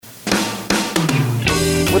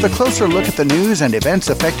with a closer look at the news and events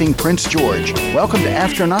affecting Prince George. Welcome to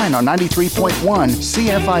After 9 on 93.1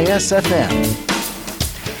 CFIS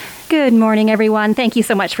FM. Good morning, everyone. Thank you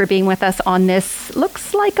so much for being with us on this.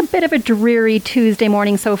 Looks like a bit of a dreary Tuesday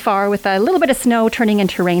morning so far, with a little bit of snow turning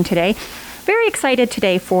into rain today. Very excited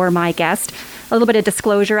today for my guest. A little bit of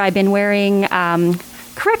disclosure, I've been wearing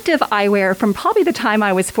corrective eyewear from probably the time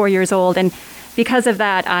I was 4 years old, and because of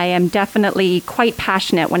that, I am definitely quite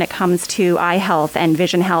passionate when it comes to eye health and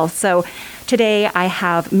vision health. So today I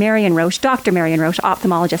have Marion Roche, Dr. Marion Roche,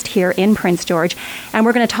 ophthalmologist here in Prince George, and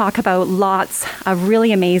we're going to talk about lots of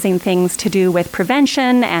really amazing things to do with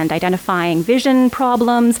prevention and identifying vision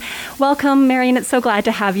problems. Welcome, Marion. It's so glad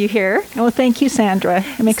to have you here. Oh, thank you, Sandra.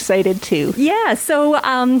 I'm excited too. Yeah. So,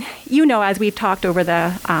 as we've talked over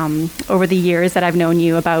the years that I've known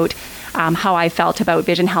you about how I felt about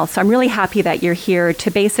vision health. So I'm really happy that you're here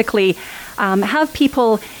to basically have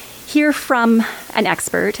people hear from an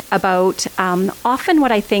expert about often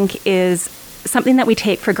what I think is something that we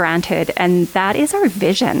take for granted, and that is our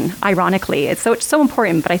vision. Ironically, it's so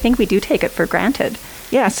important, but I think we do take it for granted.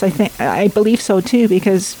 Yes, I believe so too,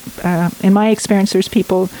 because in my experience, there's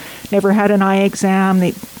people never had an eye exam.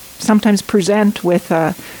 They sometimes present with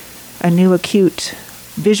a new acute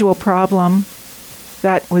visual problem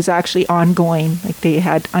that was actually ongoing, like they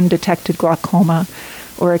had undetected glaucoma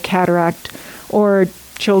or a cataract, or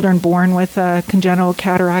children born with a congenital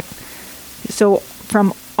cataract. So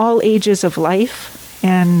from all ages of life,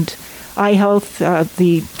 and eye health,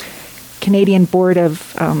 the Canadian Board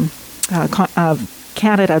of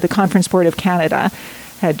Canada, the Conference Board of Canada,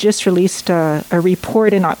 had just released a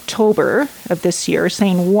report in October of this year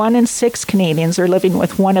saying 1 in 6 Canadians are living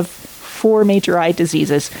with one of 4 major eye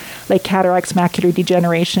diseases, like cataracts, macular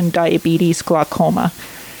degeneration, diabetes, glaucoma.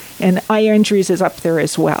 And eye injuries is up there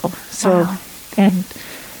as well. So, wow. And,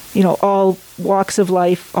 all walks of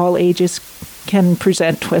life, all ages can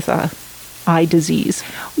present with a eye disease.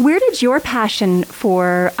 Where did your passion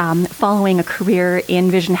for following a career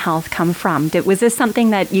in vision health come from? Was this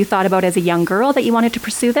something that you thought about as a young girl, that you wanted to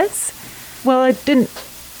pursue this? Well, it didn't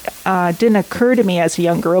occur to me as a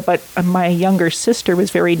young girl, but my younger sister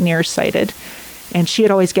was very nearsighted, and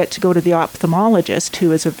she'd always get to go to the ophthalmologist,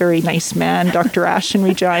 who is a very nice man, Dr. Ashton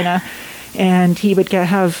Regina, and he would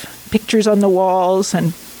have pictures on the walls,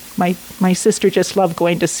 and my sister just loved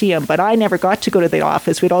going to see him, but I never got to go to the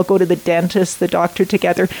office. We'd all go to the dentist, the doctor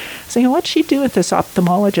together, saying, what's she do with this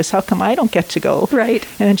ophthalmologist? How come I don't get to go? Right.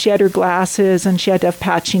 And then she had her glasses, and she had to have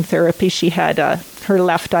patching therapy. She had her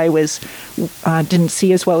left eye didn't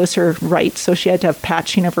see as well as her right, so she had to have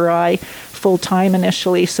patching of her eye full time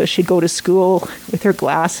initially. So she'd go to school with her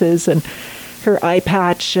glasses and her eye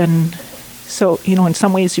patch, and so in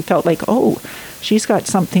some ways you felt like, oh, she's got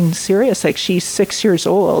something serious, like she's 6 years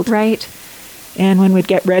old. Right. And when we'd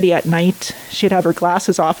get ready at night, she'd have her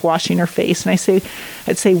glasses off, washing her face. And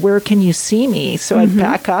I'd say, where can you see me? So I'd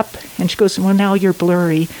back up, and she goes, well, now you're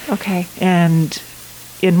blurry. Okay. And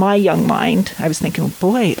in my young mind, I was thinking,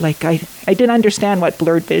 boy, like I didn't understand what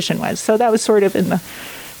blurred vision was. So that was sort of in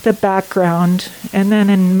the background. And then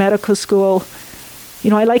in medical school,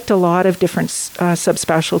 I liked a lot of different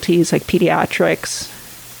subspecialties, like pediatrics,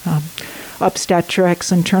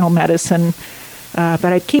 obstetrics, internal medicine, but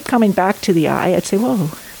I'd keep coming back to the eye. I'd say, whoa,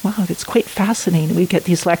 wow, that's quite fascinating. We'd get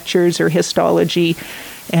these lectures or histology,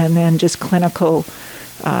 and then just clinical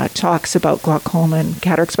talks about glaucoma and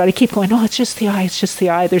cataracts, but I keep going, it's just the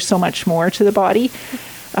eye, there's so much more to the body.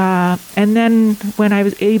 And then when I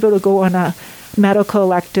was able to go on a medical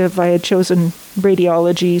elective, I had chosen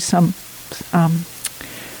radiology, some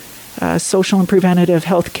social and preventative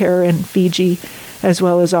healthcare in Fiji, as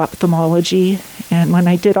well as ophthalmology. And when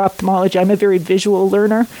I did ophthalmology, I'm a very visual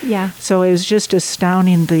learner. Yeah. So it was just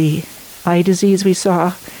astounding, the eye disease we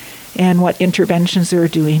saw and what interventions they were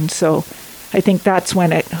doing. So I think that's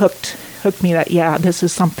when it hooked me that, this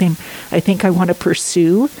is something I think I want to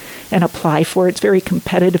pursue and apply for. It's very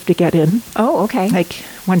competitive to get in. Oh, okay. Like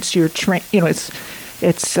once you're trained, it's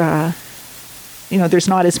there's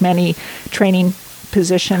not as many training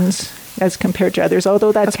positions as compared to others,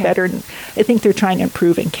 although that's better. I think they're trying to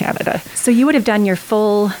improve in Canada. So you would have done your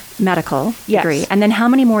full medical degree. And then how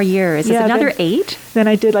many more years? Is it another 8? Then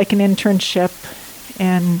I did like an internship,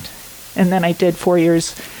 and then I did 4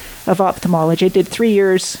 years of ophthalmology. I did 3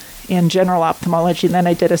 years in general ophthalmology, and then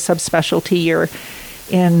I did a subspecialty year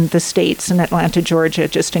in the States, in Atlanta, Georgia,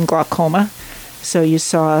 just in glaucoma. So you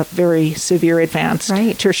saw very severe advanced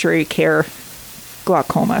tertiary care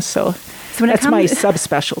glaucoma. So that's my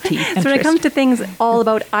subspecialty. So when it comes to things all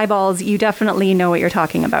about eyeballs, you definitely know what you're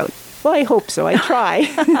talking about. Well, I hope so. I try.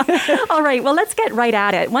 All right. Well, let's get right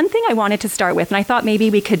at it. One thing I wanted to start with, and I thought maybe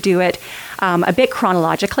we could do it a bit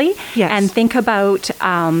chronologically and think about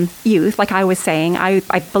youth. Like I was saying,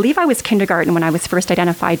 I believe I was kindergarten when I was first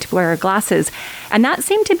identified to wear glasses. And that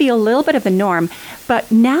seemed to be a little bit of the norm.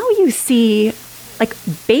 But now you see like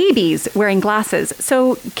babies wearing glasses.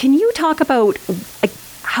 So can you talk about like,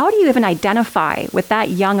 how do you even identify with that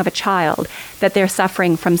young of a child that they're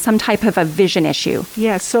suffering from some type of a vision issue?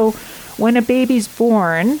 Yeah, so when a baby's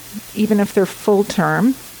born, even if they're full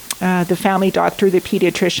term, the family doctor, the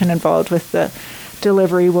pediatrician involved with the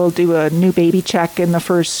delivery will do a new baby check in the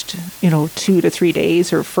first, 2 to 3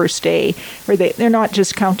 days or first day, where they're not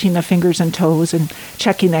just counting the fingers and toes and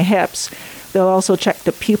checking the hips. They'll also check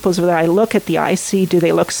the pupils of the eye, look at the eye, see do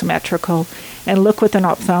they look symmetrical, and look with an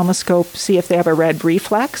ophthalmoscope, see if they have a red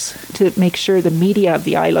reflex to make sure the media of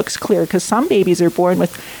the eye looks clear. Because some babies are born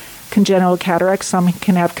with congenital cataracts, some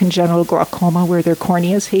can have congenital glaucoma where their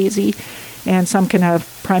cornea is hazy, and some can have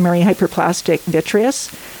primary hyperplastic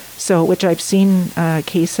vitreous, so which I've seen a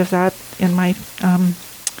case of that in my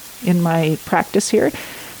practice here.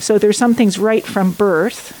 So there's some things right from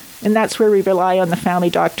birth. And that's where we rely on the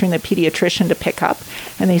family doctor and the pediatrician to pick up,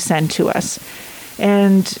 and they send to us.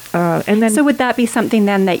 And then. So would that be something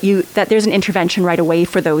then that there's an intervention right away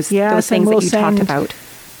for those things that you talked about?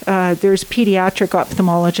 There's pediatric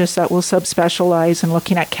ophthalmologists that will subspecialize in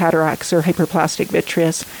looking at cataracts or hyperplastic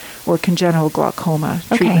vitreous or congenital glaucoma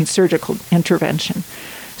treatment, surgical intervention.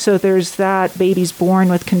 So there's that, babies born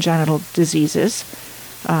with congenital diseases.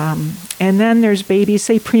 And then there's babies,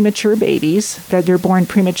 say premature babies, that they're born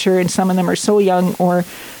premature, and some of them are so young or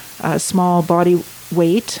small body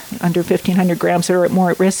weight, under 1,500 grams, that are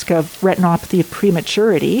more at risk of retinopathy of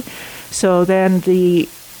prematurity. So then the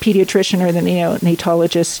pediatrician or the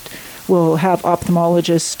neonatologist will have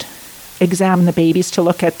ophthalmologist examine the babies to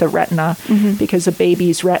look at the retina, because the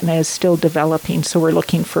baby's retina is still developing. So we're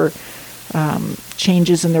looking for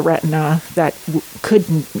changes in the retina that could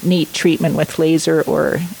need treatment with laser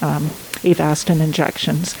or Avastin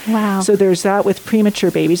injections. Wow. So there's that with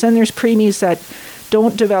premature babies. And there's preemies that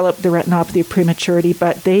don't develop the retinopathy of prematurity,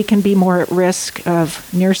 but they can be more at risk of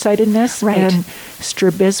nearsightedness and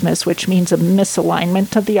strabismus, which means a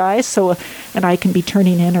misalignment of the eye. So an eye can be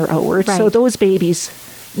turning in or outward. So those babies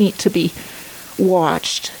need to be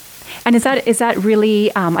watched. And is that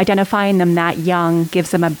really identifying them that young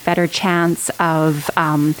gives them a better chance of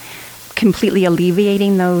completely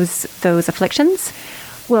alleviating those afflictions?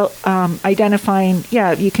 Well, identifying,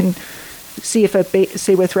 you can see if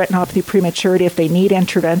say with retinopathy prematurity, if they need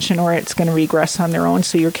intervention or it's going to regress on their own,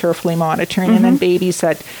 so you're carefully monitoring. And then babies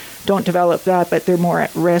that don't develop that, but they're more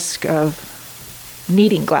at risk of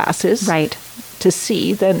needing glasses to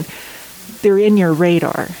see, then they're in your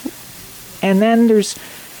radar. And then there's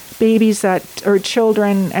babies that are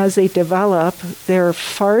children, as they develop their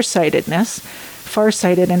farsighted,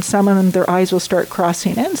 and some of them, their eyes will start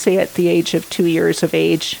crossing in, say at the age of 2 years of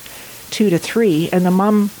age, 2 to 3. And the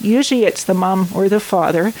mom, usually it's the mom or the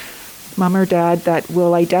father, mom or dad, that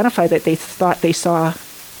will identify that they thought they saw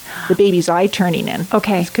the baby's eye turning in.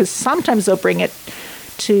 Okay. Because sometimes they'll bring it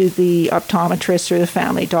to the optometrist or the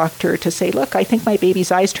family doctor to say, look, I think my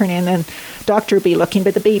baby's eye's turning in, and doctor will be looking,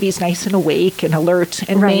 but the baby's nice and awake and alert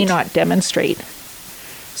and may not demonstrate.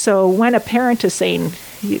 So when a parent is saying,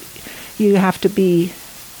 you have to be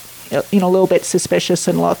a little bit suspicious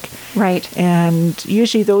and look. Right. And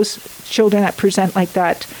usually those children that present like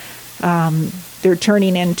that, they're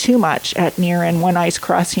turning in too much at near and one eye's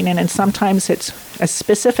crossing in, and sometimes it's a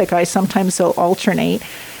specific eye, sometimes they'll alternate,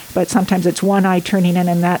 but sometimes it's one eye turning in,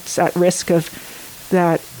 and that's at risk of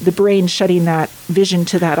the brain shutting that vision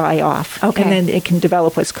to that eye off. Okay. And then it can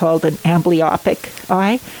develop what's called an amblyopic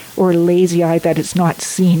eye, or lazy eye that is not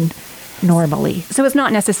seen normally. So it's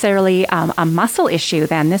not necessarily a muscle issue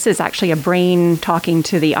then. This is actually a brain talking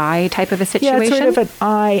to the eye type of a situation? Yeah, it's sort of an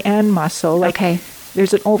eye and muscle.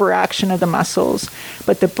 There's an overaction of the muscles,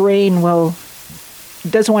 but the brain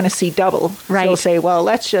doesn't want to see double. Right. So it'll say, well,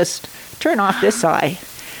 let's just turn off this eye,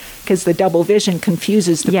 because the double vision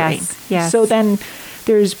confuses the brain. Yes. So then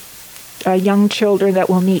there's young children that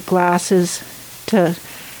will need glasses to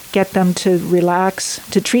get them to relax,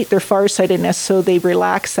 to treat their farsightedness, so they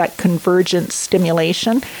relax that convergent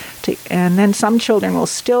stimulation. And then some children will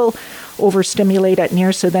still overstimulate at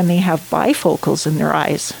near, so then they have bifocals in their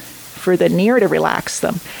eyes for the near to relax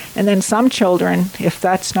them. And then some children, if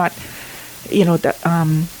that's not,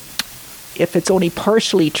 if it's only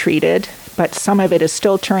partially treated, but some of it is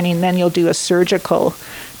still turning, then you'll do a surgical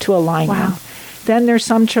to align them. Then there's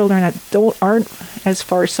some children that aren't as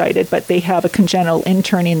farsighted, but they have a congenital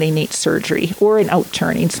inturning, they need surgery, or an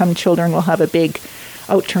outturning. Some children will have a big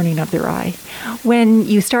outturning of their eye. When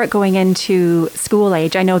you start going into school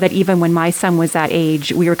age, I know that even when my son was that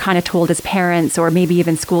age, we were kind of told as parents or maybe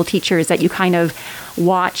even school teachers that you kind of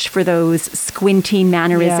watch for those squinting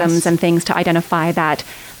mannerisms and things to identify that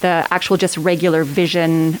the actual just regular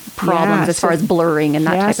vision problems as far as blurring and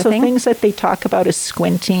that type of thing. So things that they talk about is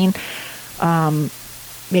squinting.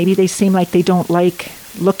 Maybe they seem like they don't like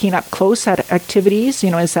looking up close at activities.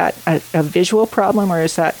 Is that a visual problem, or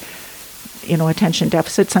is that attention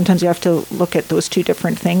deficit? Sometimes you have to look at those two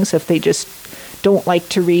different things. If they just don't like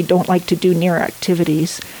to read, don't like to do near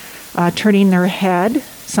activities. Turning their head,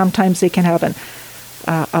 sometimes they can have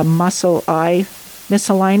a muscle-eye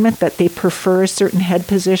misalignment, that they prefer a certain head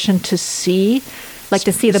position to see. Like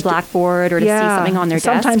to see the blackboard or to see something on their desk?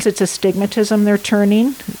 Sometimes it's astigmatism they're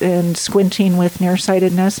turning and squinting with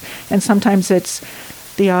nearsightedness. And sometimes it's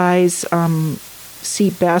the eyes see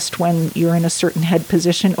best when you're in a certain head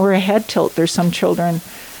position or a head tilt. There's some children,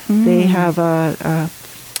 they have a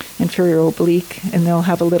inferior oblique, and they'll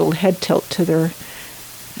have a little head tilt to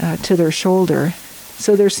their shoulder.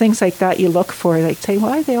 So there's things like that you look for, like say,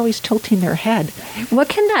 why are they always tilting their head? What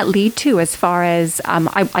can that lead to as far as,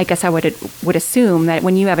 I guess I would assume that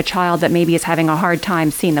when you have a child that maybe is having a hard time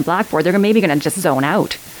seeing the blackboard, they're maybe going to just zone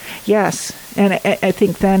out. Yes, and I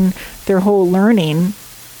think then their whole learning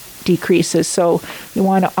decreases. So you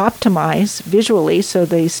want to optimize visually so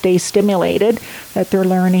they stay stimulated, that they're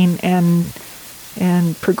learning and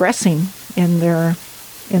progressing in their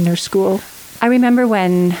school. I remember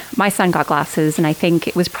when my son got glasses, and I think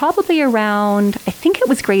it was probably around, it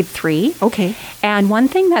was grade 3. Okay. And one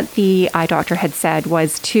thing that the eye doctor had said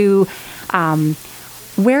was to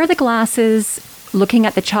wear the glasses looking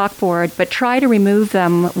at the chalkboard, but try to remove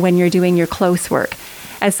them when you're doing your close work.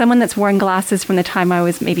 As someone that's worn glasses from the time I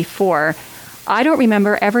was maybe 4, I don't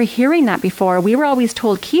remember ever hearing that before. We were always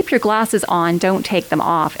told, keep your glasses on, don't take them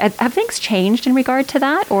off. Have things changed in regard to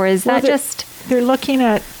that, or is that just... They're looking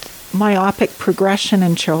at myopic progression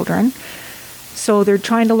in children. So they're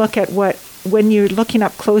trying to look at when you're looking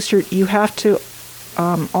up closer, you have to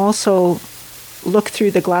also look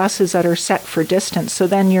through the glasses that are set for distance. So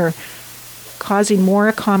then you're causing more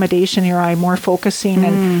accommodation in your eye, more focusing,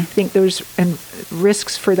 and I think there's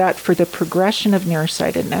risks for that for the progression of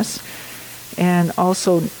nearsightedness, and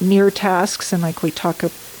also near tasks, and like we talk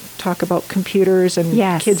about computers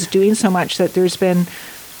and kids doing so much, that there's been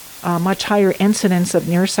much higher incidence of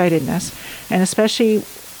nearsightedness, and especially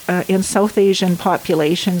in South Asian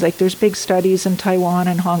populations. Like there's big studies in Taiwan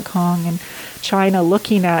and Hong Kong and China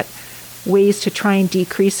looking at ways to try and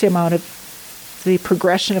decrease the amount of the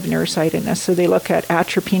progression of nearsightedness. So they look at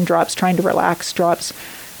atropine drops, trying to relax drops,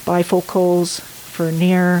 bifocals for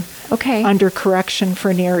near, under correction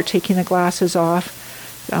for near, taking the glasses off.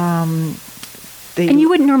 And you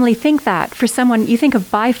wouldn't normally think that. For someone, you think of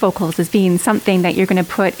bifocals as being something that you're going to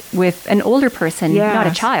put with an older person, not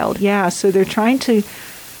a child. Yeah, so they're trying to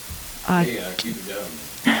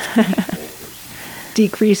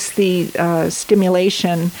decrease the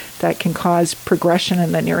stimulation that can cause progression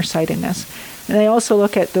in the nearsightedness. And they also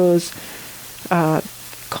look at those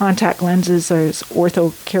contact lenses as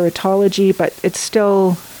orthokeratology, but it's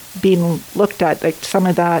still being looked at. Like some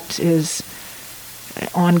of that is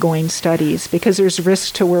ongoing studies, because there's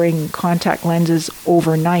risk to wearing contact lenses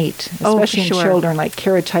overnight, especially in children, like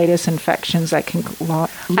keratitis infections that can lead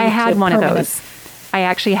I had to one permanent. of those. I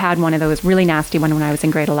actually had one of those, really nasty one when I was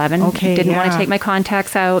in grade 11. Didn't want to take my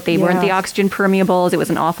contacts out. They weren't the oxygen permeables. It was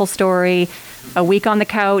an awful story. A week on the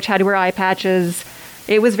couch, had to wear eye patches.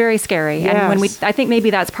 It was very scary. Yes. And I think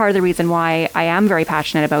maybe that's part of the reason why I am very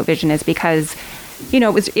passionate about vision, is because,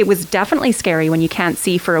 it was definitely scary when you can't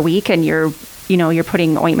see for a week and you're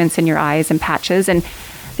putting ointments in your eyes and patches. And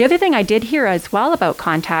the other thing I did hear as well about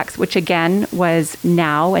contacts, which again was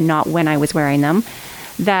now and not when I was wearing them,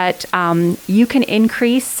 that you can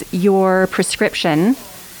increase your prescription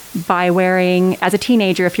by wearing, as a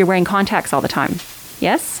teenager, if you're wearing contacts all the time.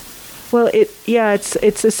 Yes? Well,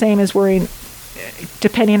 it's the same as wearing,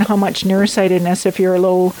 depending on how much nearsightedness. If you're a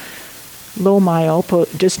low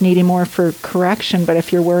myope, just needing more for correction, but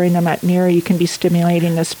if you're wearing them at near, you can be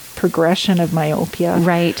stimulating this progression of myopia.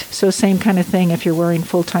 Right. So same kind of thing if you're wearing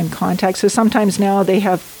full-time contacts. So sometimes now they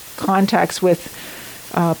have contacts with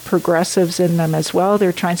progressives in them as well.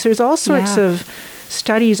 They're trying. So there's all sorts of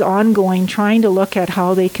studies ongoing trying to look at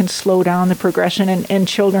how they can slow down the progression in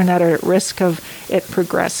children that are at risk of it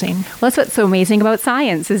progressing. Well, that's what's so amazing about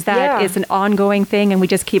science, is that it's an ongoing thing and we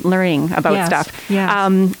just keep learning about stuff. Yes.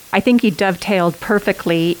 I think you dovetailed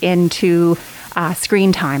perfectly into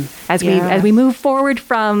screen time as we move forward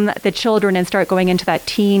from the children and start going into that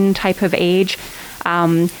teen type of age.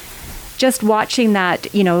 Just watching that,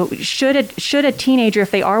 should a teenager,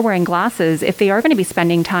 if they are wearing glasses, if they are going to be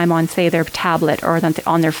spending time on, say, their tablet or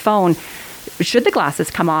on their phone, should the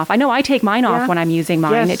glasses come off? I know I take mine off when I'm using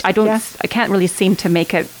mine. Yes. I can't really seem to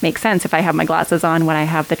make it make sense if I have my glasses on when I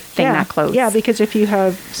have the thing that close. Yeah, because if you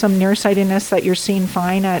have some nearsightedness that you're seeing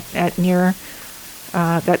fine at near,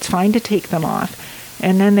 that's fine to take them off.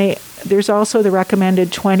 And then there's also the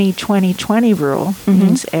recommended 20-20-20 rule. Mm-hmm.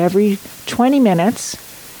 Means every 20 minutes,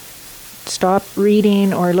 stop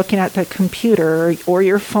reading or looking at the computer or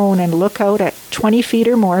your phone and look out at 20 feet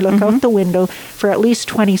or more, look out the window for at least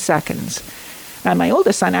 20 seconds. And my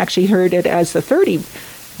oldest son actually heard it as the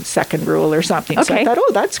 30-second rule or something. Okay. So I thought,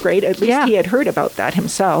 that's great. At least he had heard about that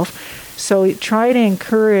himself. So try to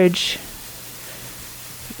encourage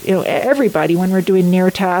everybody when we're doing near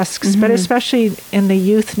tasks, but especially in the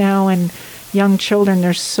youth now and young children,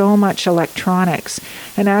 there's so much electronics.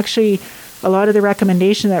 And actually, a lot of the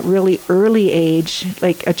recommendation at really early age,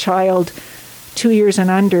 like a child 2 years and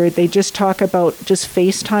under, they just talk about just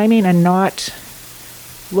FaceTiming and not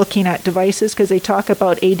looking at devices, because they talk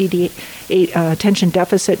about ADD, attention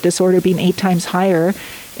deficit disorder, being 8 times higher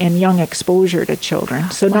in young exposure to children.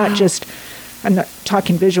 So not just, I'm not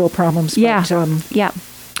talking visual problems, but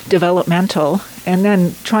developmental, and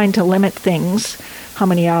then trying to limit things, how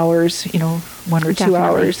many hours, 1 or 2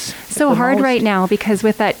 hours. So hard right now, because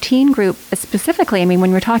with that teen group specifically, I mean,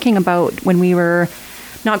 when we're talking about when we were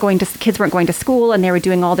kids weren't going to school and they were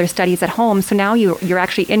doing all their studies at home. So now you're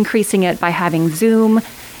actually increasing it by having Zoom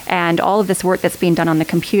and all of this work that's being done on the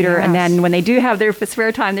computer. Yes. And then when they do have their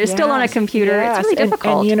spare time, they're still on a computer. Yes. It's really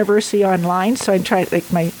difficult. And university online. So I'm trying,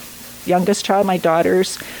 like my youngest child, my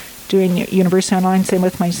daughter's doing university online, same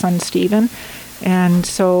with my son, Stephen. And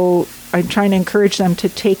so I'm trying to encourage them to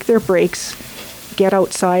take their breaks, get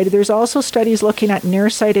outside. There's also studies looking at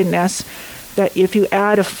nearsightedness, that if you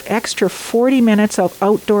add an extra 40 minutes of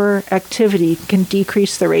outdoor activity can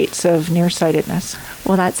decrease the rates of nearsightedness.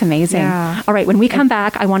 Well, that's amazing. Yeah. All right, when we come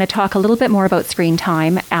back, I want to talk a little bit more about screen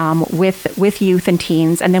time with youth and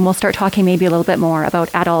teens, and then we'll start talking maybe a little bit more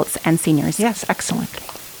about adults and seniors. Yes, excellent.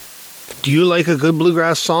 Do you like a good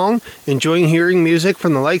bluegrass song? Enjoying hearing music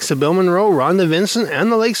from the likes of Bill Monroe, Rhonda Vincent,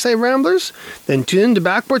 and the Lakeside Ramblers? Then tune in to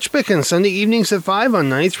Back Porch Pickin' Sunday evenings at 5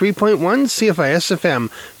 on 93.1 CFIS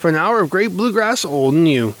FM for an hour of great bluegrass, old and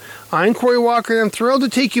new. I'm Corey Walker, and I'm thrilled to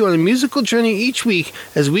take you on a musical journey each week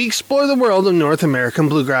as we explore the world of North American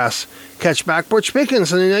bluegrass. Catch Back Porch Pickin'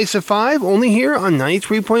 Sunday nights at 5, only here on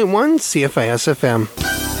 93.1 CFIS FM.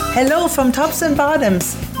 Hello from Tops and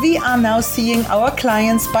Bottoms. We are now seeing our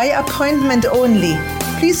clients by appointment only.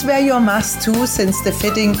 Please wear your mask too, since the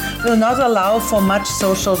fitting will not allow for much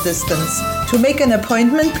social distance. To make an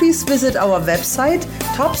appointment, please visit our website,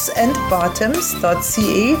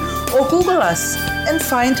 topsandbottoms.ca, or Google us and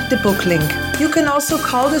find the book link. You can also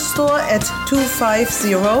call the store at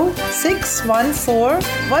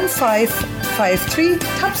 250-614-1553,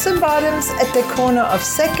 Tops and Bottoms at the corner of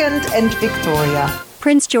 2nd and Victoria.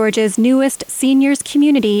 Prince George's newest seniors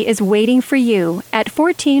community is waiting for you at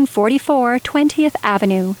 1444 20th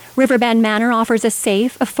Avenue. Riverbend Manor offers a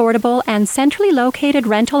safe, affordable, and centrally located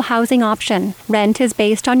rental housing option. Rent is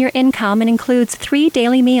based on your income and includes 3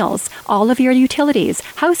 daily meals, all of your utilities,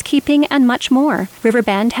 housekeeping, and much more.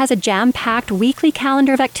 Riverbend has a jam-packed weekly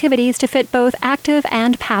calendar of activities to fit both active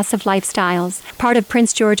and passive lifestyles. Part of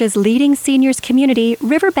Prince George's leading seniors community,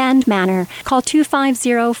 Riverbend Manor. Call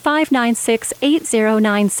 250-596-8097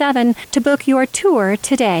 to book your tour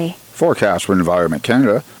today. Forecast for Environment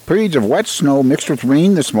Canada. Periods of wet snow mixed with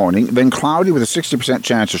rain this morning, then cloudy with a 60%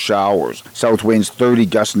 chance of showers. South winds 30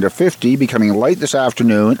 gusting to 50, becoming light this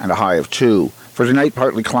afternoon and a high of 2. For tonight,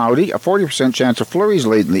 partly cloudy, a 40% chance of flurries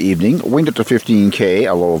late in the evening, wind up to 15 km,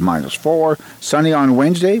 a low of -4. Sunny on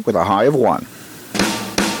Wednesday with a high of 1.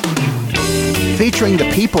 Featuring the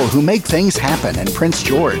people who make things happen in Prince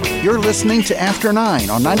George. You're listening to After 9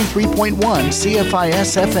 on 93.1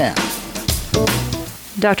 CFIS FM.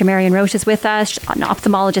 Dr. Marion Roche is with us, an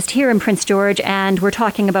ophthalmologist here in Prince George, and we're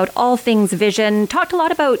talking about all things vision. Talked a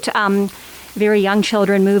lot about very young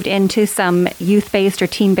children, moved into some youth-based or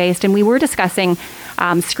teen-based, and we were discussing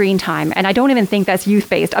screen time. And I don't even think that's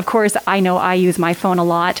youth-based. Of course, I know I use my phone a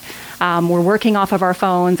lot. We're working off of our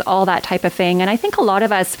phones, all that type of thing. And I think a lot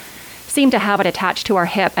of us seem to have it attached to our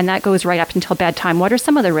hip, and that goes right up until bedtime. What are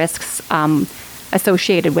some of the risks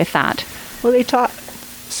associated with that? Well,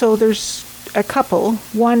 so there's a couple.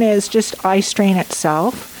 One is just eye strain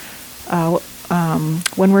itself.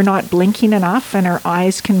 When we're not blinking enough and our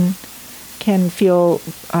eyes can can feel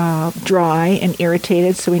dry and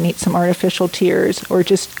irritated, so we need some artificial tears, or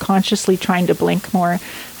just consciously trying to blink more.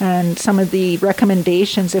 And some of the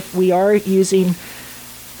recommendations, if we are using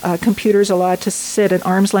computers a lot, to sit at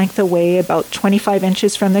arm's length away, about 25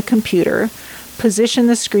 inches from the computer, position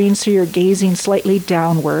the screen so you're gazing slightly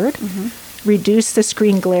downward, reduce the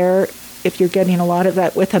screen glare if you're getting a lot of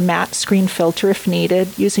that with a matte screen filter if needed,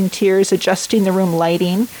 using tiers, adjusting the room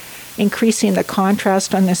lighting, increasing the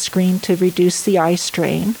contrast on the screen to reduce the eye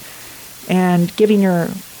strain, and giving your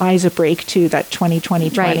eyes a break to that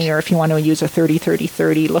 20-20-20, Right. or if you want to use a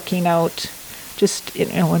 30-30-30, looking out, just,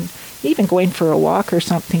 and even going for a walk or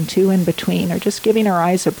something too in between, or just giving our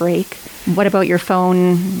eyes a break. What about your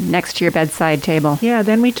phone next to your bedside table? Yeah,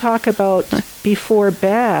 then we talk about before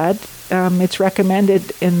bed. It's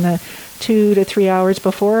recommended in the 2 to 3 hours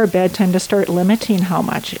before our bedtime to start limiting how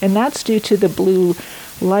much. And that's due to the blue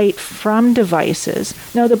light from devices.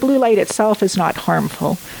 Now, the blue light itself is not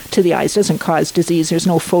harmful to the eyes, doesn't cause disease. There's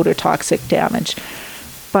no phototoxic damage.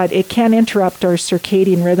 But it can interrupt our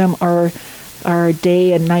circadian rhythm, our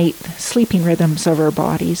day and night sleeping rhythms of our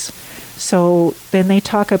bodies. So then they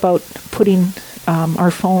talk about putting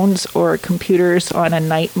our phones or computers on a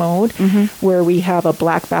night mode, where we have a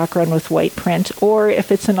black background with white print, or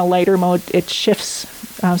if it's in a lighter mode, it shifts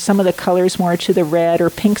some of the colors more to the red or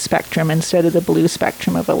pink spectrum instead of the blue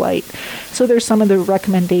spectrum of a light. So there's some of the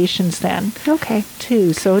recommendations then. Okay.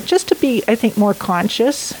 Too. So just to be, I think, more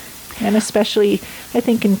conscious, and especially, I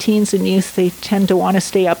think in teens and youth, they tend to want to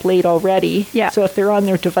stay up late already. Yeah. So if they're on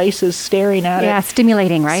their devices staring at Yeah, it,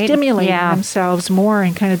 stimulating, right? stimulating Yeah. themselves more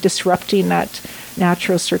and kind of disrupting that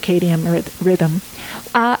natural circadian rhythm.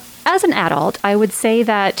 As an adult, I would say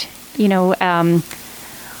that,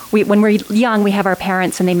 when we're young, we have our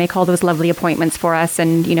parents and they make all those lovely appointments for us.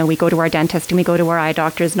 And, we go to our dentist and we go to our eye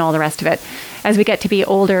doctors and all the rest of it. As we get to be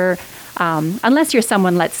older, unless you're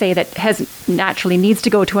someone, let's say, that naturally needs to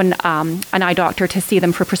go to an eye doctor to see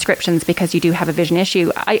them for prescriptions because you do have a vision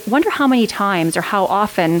issue, I wonder how many times or how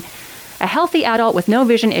often a healthy adult with no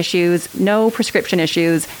vision issues, no prescription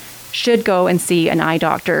issues, should go and see an eye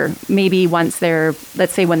doctor, maybe once they're,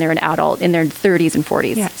 let's say when they're an adult in their 30s and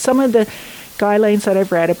 40s. Yeah, some of the guidelines that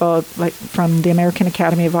I've read about, like from the American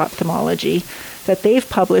Academy of Ophthalmology, that they've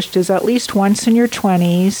published is at least once in your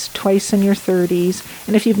 20s, twice in your 30s,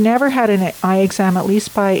 and if you've never had an eye exam, at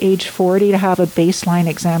least by age 40 to have a baseline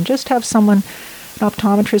exam. Just have someone, an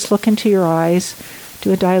optometrist, look into your eyes,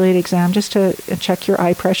 do a dilated exam just to check your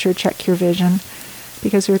eye pressure, check your vision,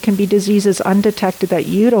 because there can be diseases undetected that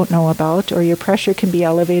you don't know about, or your pressure can be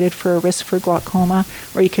elevated for a risk for glaucoma,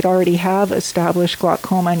 or you could already have established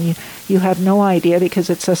glaucoma and you have no idea because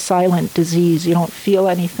it's a silent disease. You don't feel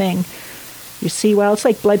anything. You see, well, it's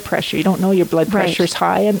like blood pressure. You don't know your blood pressure's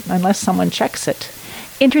high unless someone checks it.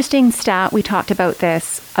 Interesting stat, we talked about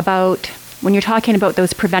this, about when you're talking about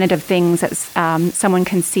those preventative things that someone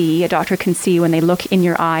can see, a doctor can see when they look in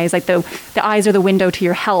your eyes, like the eyes are the window to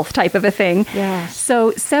your health type of a thing. Yeah.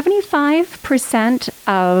 So 75%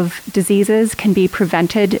 of diseases can be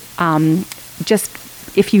prevented just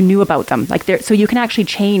if you knew about them. So you can actually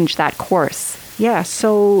change that course. Yeah,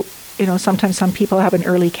 so sometimes some people have an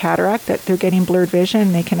early cataract that they're getting blurred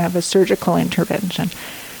vision. They can have a surgical intervention.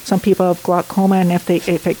 Some people have glaucoma, and if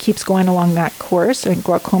it keeps going along that course, and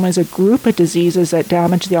glaucoma is a group of diseases that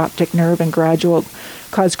damage the optic nerve and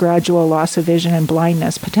cause gradual loss of vision and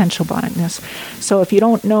blindness, potential blindness. So if you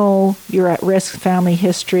don't know you're at risk, family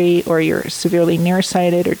history, or you're severely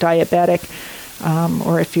nearsighted or diabetic,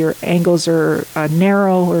 or if your angles are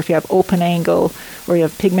narrow, or if you have open angle, or you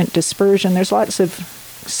have pigment dispersion, there's lots of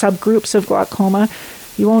subgroups of glaucoma.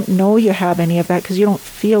 You won't know you have any of that because you don't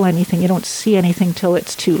feel anything. You don't see anything till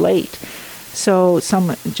it's too late. So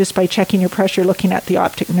just by checking your pressure, looking at the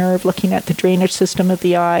optic nerve, looking at the drainage system of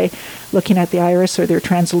the eye, looking at the iris or their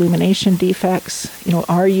transillumination defects,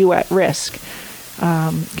 are you at risk?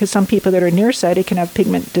 Because some people that are nearsighted can have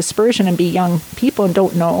pigment dispersion and be young people and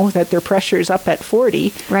don't know that their pressure is up at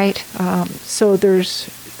 40. Right. So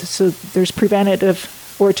there's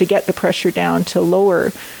preventative, or to get the pressure down to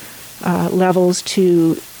lower levels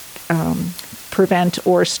to prevent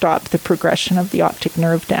or stop the progression of the optic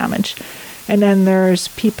nerve damage. And then there's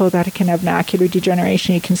people that can have macular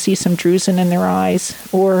degeneration. You can see some drusen in their eyes.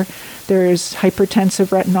 Or there's hypertensive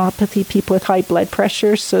retinopathy, people with high blood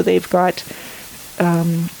pressure, so they've got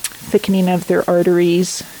thickening of their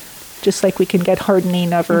arteries, just like we can get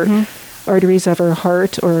hardening of our arteries of our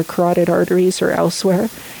heart or carotid arteries or elsewhere.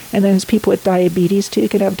 And then there's people with diabetes too. You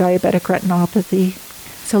can have diabetic retinopathy.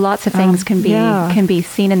 So lots of things can be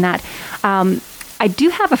seen in that. I do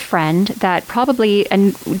have a friend that probably,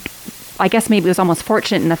 and I guess maybe it was almost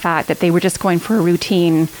fortunate in the fact that they were just going for a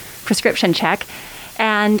routine prescription check,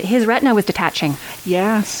 and his retina was detaching.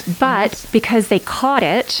 Yes. But because they caught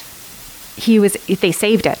it, they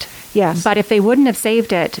saved it. Yes. But if they wouldn't have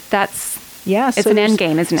saved it, it's an end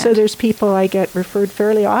game, isn't it? So there's people I get referred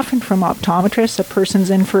fairly often from optometrists. A person's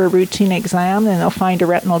in for a routine exam and they'll find a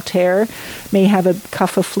retinal tear, may have a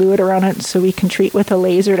cuff of fluid around it, so we can treat with a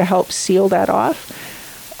laser to help seal that off.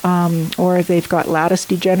 Or if they've got lattice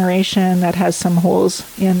degeneration that has some holes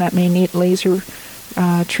in that may need laser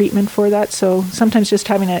treatment for that. So sometimes just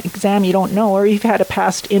having an exam you don't know, or you've had a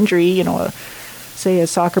past injury, say a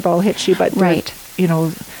soccer ball hits you, but right.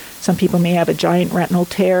 Some people may have a giant retinal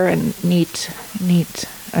tear and need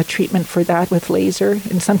a treatment for that with laser,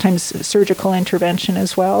 and sometimes surgical intervention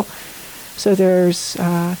as well. So there's,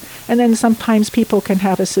 and then sometimes people can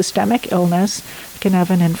have a systemic illness, can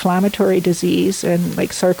have an inflammatory disease and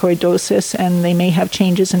like sarcoidosis, and they may have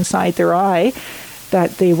changes inside their eye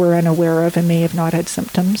that they were unaware of and may have not had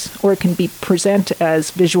symptoms, or it can present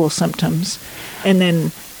as visual symptoms, and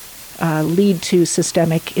then lead to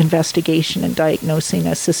systemic investigation and diagnosing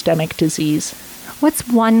a systemic disease. What's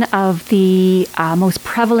one of the most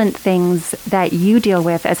prevalent things that you deal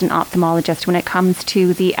with as an ophthalmologist when it comes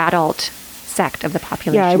to the adult sect of the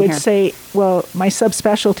population? Yeah, I would say, my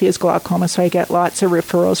subspecialty is glaucoma, so I get lots of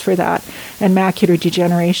referrals for that, and macular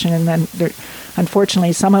degeneration, and then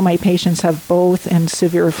unfortunately some of my patients have both in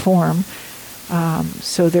severe form.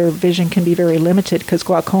 So their vision can be very limited because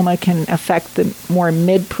glaucoma can affect the more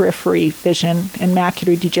mid-periphery vision, and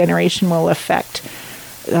macular degeneration will affect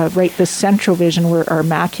the central vision, where our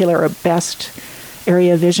macula, our best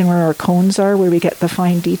area of vision, where our cones are, where we get the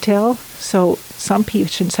fine detail. So some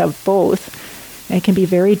patients have both, and it can be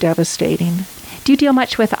very devastating. Do you deal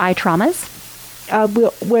much with eye traumas?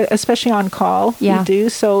 Especially on call, yeah. We do.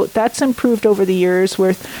 So that's improved over the years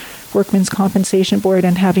with Workmen's Compensation Board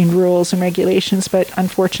and having rules and regulations, but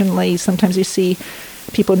unfortunately sometimes you see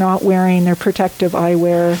people not wearing their protective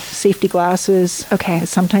eyewear, safety glasses,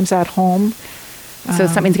 sometimes at home. So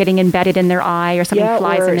something's getting embedded in their eye, or something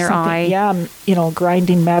flies in their eye. Yeah,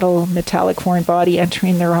 grinding metal, metallic foreign body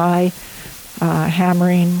entering their eye,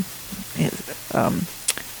 hammering,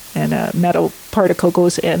 and a metal particle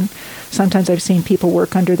goes in. Sometimes I've seen people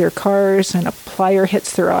work under their cars and a plier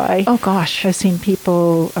hits their eye. Oh, gosh. I've seen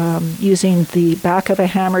people using the back of a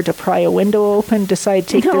hammer to pry a window open, decide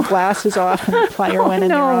to take their glasses off, and the plier went in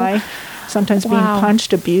their eye. Sometimes being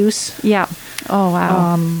punched, abuse. Yeah. Oh,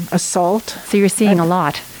 wow. Assault. So you're seeing a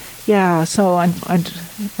lot. Yeah. So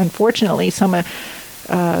unfortunately, some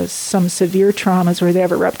severe traumas where they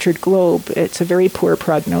have a ruptured globe, it's a very poor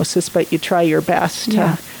prognosis, but you try your best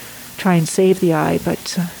to try and save the eye.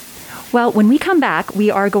 But well, when we come back,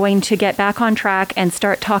 we are going to get back on track and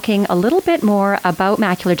start talking a little bit more about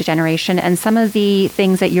macular degeneration and some of the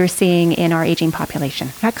things that you're seeing in our aging population.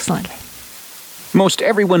 Excellent. Most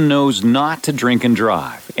everyone knows not to drink and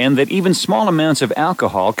drive, and that even small amounts of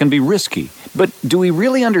alcohol can be risky. But do we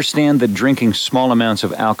really understand that drinking small amounts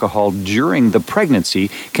of alcohol during the pregnancy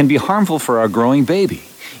can be harmful for our growing baby,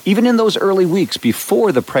 even in those early weeks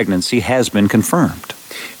before the pregnancy has been confirmed?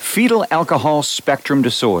 Fetal alcohol spectrum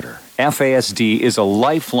disorder, FASD, is a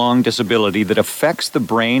lifelong disability that affects the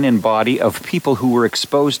brain and body of people who were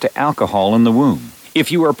exposed to alcohol in the womb.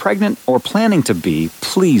 If you are pregnant or planning to be,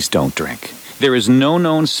 please don't drink. There is no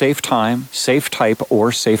known safe time, safe type,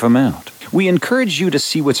 or safe amount. We encourage you to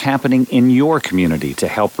see what's happening in your community to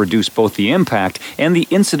help reduce both the impact and the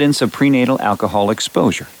incidence of prenatal alcohol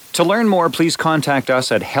exposure. To learn more, please contact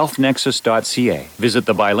us at healthnexus.ca. Visit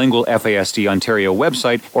the bilingual FASD Ontario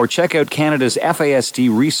website or check out Canada's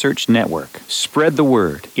FASD Research Network. Spread the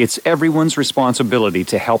word. It's everyone's responsibility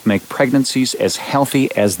to help make pregnancies as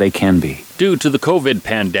healthy as they can be. Due to the COVID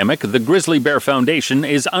pandemic, the Grizzly Bear Foundation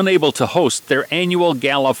is unable to host their annual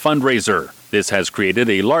gala fundraiser. This has created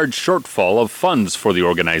a large shortfall of funds for the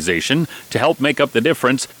organization. To help make up the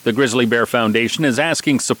difference, the Grizzly Bear Foundation is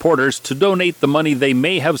asking supporters to donate the money they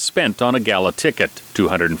may have spent on a gala ticket.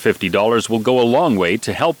 $250 will go a long way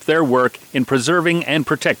to help their work in preserving and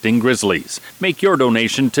protecting grizzlies. Make your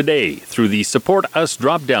donation today through the Support Us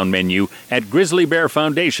drop-down menu at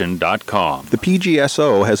grizzlybearfoundation.com. The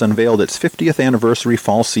PGSO has unveiled its 50th anniversary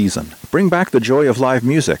fall season. Bring back the joy of live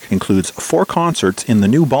music. Includes 4 concerts in the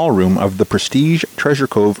new ballroom of the Prestige Treasure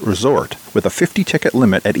Cove Resort, with a 50-ticket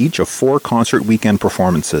limit at each of 4 concert weekend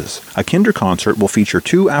performances. A Kinder concert will feature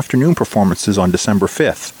 2 afternoon performances on December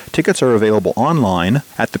 5th. Tickets are available online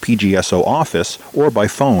at the PGSO office or by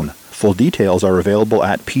phone. Full details are available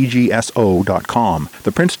at pgso.com.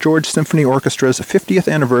 The Prince George Symphony Orchestra's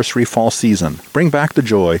 50th anniversary fall season. Bring back the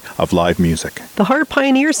joy of live music. The Heart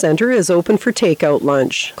Pioneer Center is open for takeout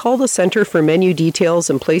lunch. Call the center for menu details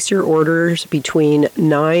and place your orders between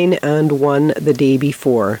 9 and 1 the day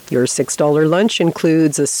before. Your $6 lunch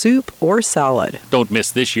includes a soup or salad. Don't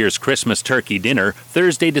miss this year's Christmas turkey dinner,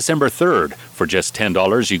 Thursday, December 3rd. For just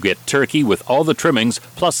 $10, you get turkey with all the trimmings,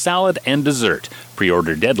 plus salad and dessert.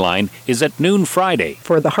 Pre-order deadline is at noon Friday.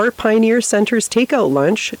 For the Heart Pioneer Center's takeout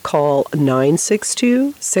lunch, call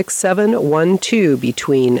 962-6712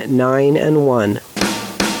 between 9 and 1.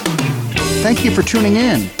 Thank you for tuning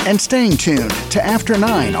in and staying tuned to After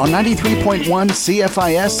 9 on 93.1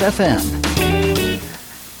 CFIS FM.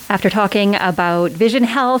 After talking about vision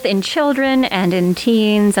health in children and in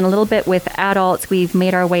teens and a little bit with adults, we've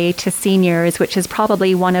made our way to seniors, which is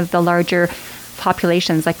probably one of the larger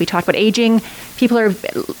populations. Like we talked about aging, people are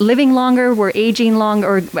living longer, we're aging longer,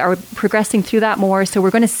 or are progressing through that more. So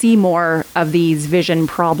we're going to see more of these vision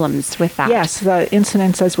problems with that. Yes, the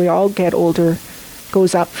incidence as we all get older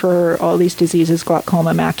goes up for all these diseases: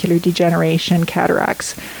 glaucoma, macular degeneration,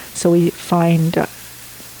 cataracts. So we find a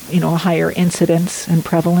higher incidence and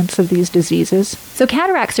prevalence of these diseases. So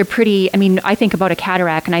cataracts are I think about a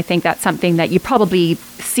cataract and I think that's something that you probably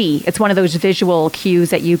see. It's one of those visual cues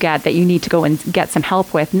that you get that you need to go and get some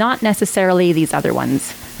help with, not necessarily these other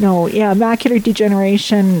ones. No, yeah, macular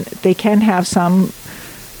degeneration, they can have some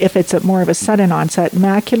if it's more of a sudden onset.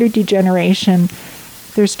 Macular degeneration,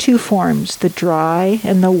 there's two forms, the dry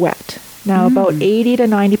and the wet. Now, about 80 to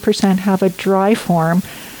 90% have a dry form,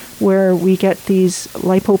 where we get these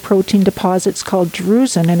lipoprotein deposits called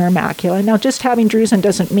drusen in our macula. Now, just having drusen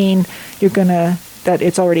doesn't mean that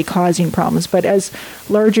it's already causing problems, but as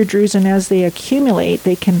larger drusen, as they accumulate,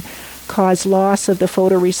 they can cause loss of the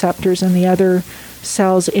photoreceptors and the other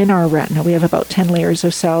cells in our retina. We have about 10 layers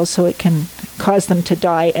of cells, so it can cause them to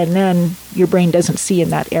die, and then your brain doesn't see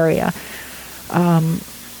in that area.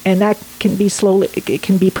 And that can be it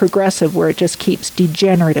can be progressive, where it just keeps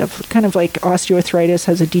degenerative, kind of like osteoarthritis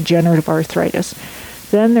has a degenerative arthritis.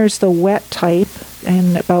 Then there's the wet type,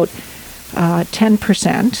 and about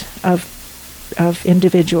 10% of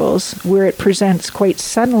individuals, where it presents quite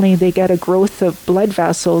suddenly. They get a growth of blood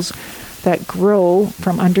vessels that grow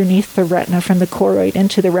from underneath the retina, from the choroid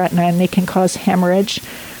into the retina, and they can cause hemorrhage,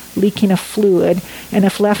 leaking of fluid, and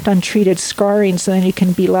if left untreated, scarring, so then you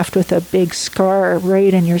can be left with a big scar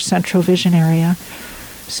right in your central vision area.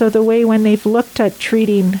 So the way when they've looked at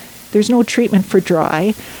treating, there's no treatment for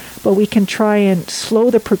dry, but we can try and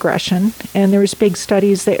slow the progression, and there's big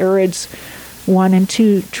studies, the ARIDS 1 and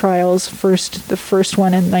 2 trials, the first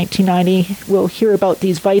one in 1990, we'll hear about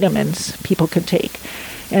these vitamins people can take,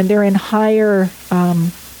 and they're in higher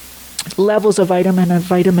levels of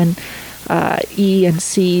vitamin E and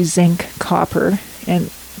C, zinc, copper, and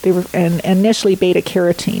they were initially beta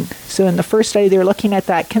carotene. So in the first study, they were looking at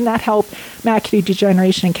that. Can that help macular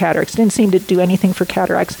degeneration and cataracts? Didn't seem to do anything for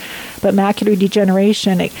cataracts, but macular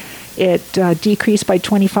degeneration, it decreased by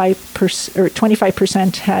 25%, or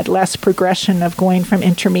 25% had less progression of going from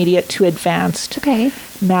intermediate to advanced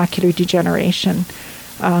macular degeneration.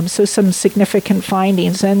 So some significant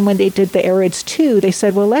findings. And when they did the ARIDS 2, they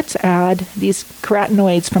said, well, let's add these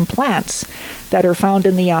carotenoids from plants that are found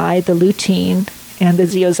in the eye, the lutein and the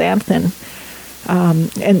zeaxanthin.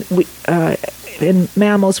 In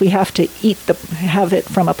mammals, we have to have it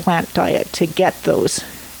from a plant diet to get those.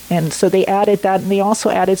 And so they added that, and they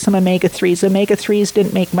also added some omega-3s. Omega-3s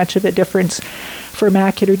didn't make much of a difference for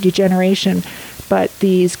macular degeneration, but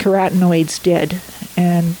these carotenoids did.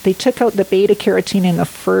 And they took out the beta-carotene in the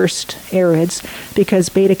first ARIDS because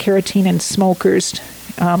beta-carotene in smokers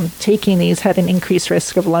taking these had an increased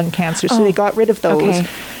risk of lung cancer. So they got rid of those. Okay.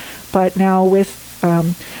 But now with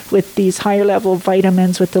these higher level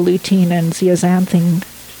vitamins, with the lutein and zeaxanthin,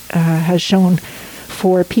 has shown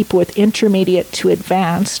for people with intermediate to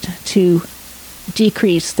advanced to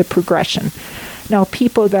decrease the progression. Now,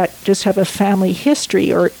 people that just have a family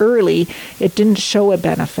history or early, it didn't show a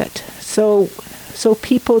benefit. So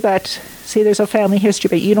people that say there's a family history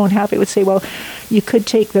but you don't have it would say, well, you could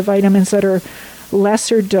take the vitamins that are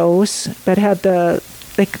lesser dose but have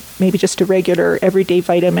maybe just a regular everyday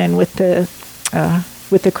vitamin with the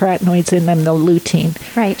carotenoids in them, the lutein.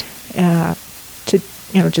 Right.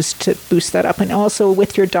 Just to boost that up. And also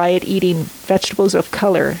with your diet, eating vegetables of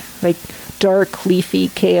color, like dark leafy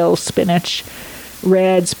kale, spinach,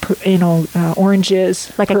 reds,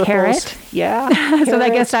 oranges, like purples. A carrot. Yeah. So I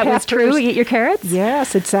guess that was true. Eat your carrots.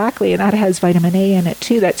 Yes, exactly, and that has vitamin A in it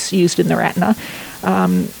too. That's used in the retina.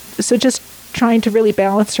 So just trying to really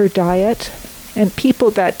balance our diet, and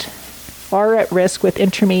people that are at risk with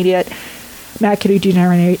intermediate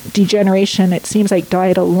macular degeneration. It seems like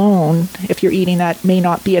diet alone, if you're eating that, may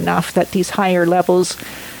not be enough, that these higher levels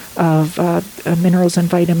of minerals and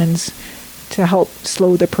vitamins to help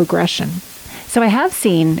slow the progression. So I have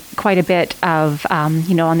seen quite a bit of, on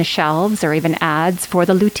the shelves or even ads for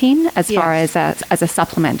the lutein as far as a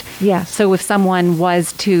supplement. Yes. So if someone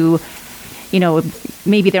was to,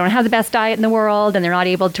 maybe they don't have the best diet in the world and they're not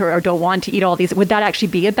able to or don't want to eat all these, would that actually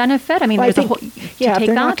be a benefit? I mean, if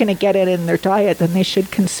they're not going to get it in their diet, then they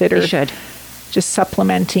should consider just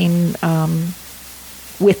supplementing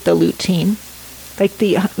with the lutein. Like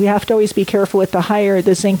we have to always be careful with the higher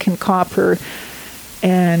the zinc and copper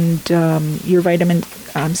and your vitamin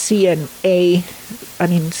C and C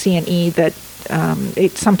and E, that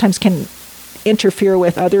it sometimes can interfere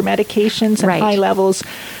with other medications, and high levels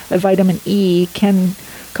of vitamin E can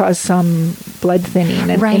cause some blood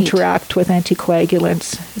thinning and interact with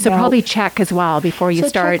anticoagulants. So probably check as well before you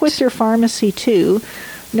start. Check with your pharmacy too.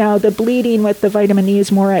 Now, the bleeding with the vitamin E is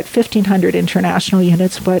more at 1,500 international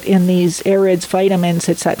units, but in these AREDS vitamins,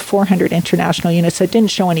 it's at 400 international units. It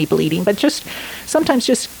didn't show any bleeding, but sometimes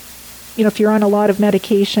if you're on a lot of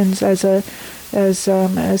medications as a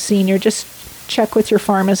senior, just check with your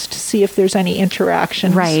pharmacist to see if there's any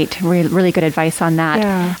interactions. Right. Really good advice on that.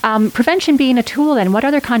 Yeah. Prevention being a tool, then, what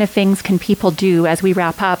other kind of things can people do as we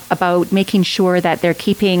wrap up about making sure that they're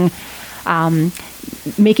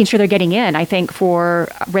making sure they're getting in, I think, for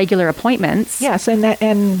regular appointments? Yes, and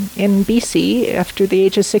in BC, after the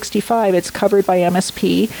age of 65, it's covered by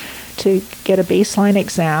MSP to get a baseline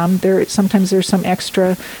exam. Sometimes there's some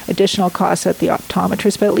extra additional costs at the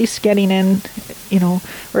optometrist, but at least getting in,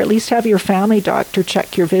 or at least have your family doctor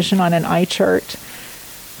check your vision on an eye chart.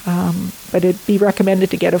 But it'd be recommended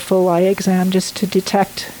to get a full eye exam just to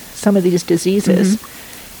detect some of these diseases.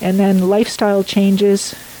 Mm-hmm. And then lifestyle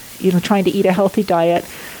changes, trying to eat a healthy diet.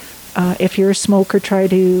 If you're a smoker, try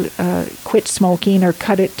to quit smoking or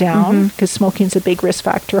cut it down, because smoking's a big risk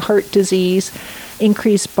factor. Heart disease,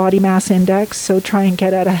 increased body mass index, so try and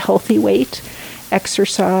get at a healthy weight.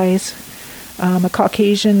 Exercise.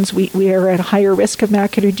 Caucasians, we are at a higher risk of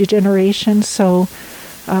macular degeneration, so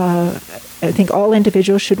I think all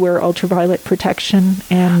individuals should wear ultraviolet protection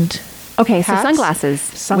and hats. So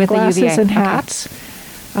sunglasses with the UVA. And hats.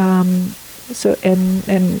 So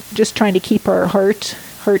and just trying to keep our heart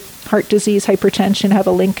disease, hypertension have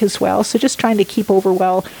a link as well. So just trying to keep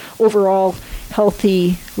overall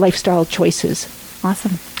healthy lifestyle choices.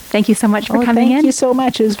 Awesome. Thank you so much for coming in. Thank you so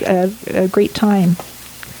much. It was a great time.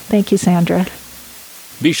 Thank you, Sandra.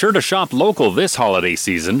 Be sure to shop local this holiday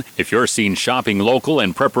season. If you're seen shopping local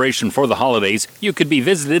in preparation for the holidays, you could be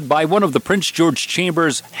visited by one of the Prince George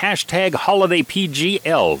Chamber's #HolidayPG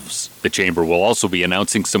elves. The Chamber will also be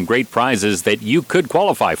announcing some great prizes that you could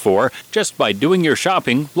qualify for just by doing your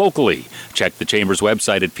shopping locally. Check the Chamber's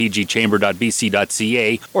website at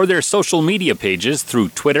pgchamber.bc.ca or their social media pages through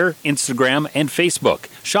Twitter, Instagram, and Facebook.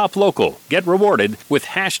 Shop local. Get rewarded with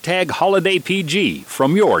 #HolidayPG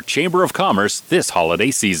from your Chamber of Commerce this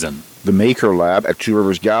holiday season. The Maker Lab at Two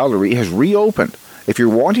Rivers Gallery has reopened. If you're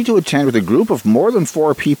wanting to attend with a group of more than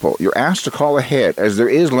 4 people, you're asked to call ahead as there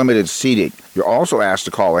is limited seating. You're also asked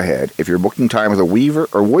to call ahead if you're booking time with a weaver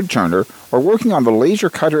or wood turner or working on the laser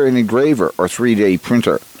cutter and engraver or 3D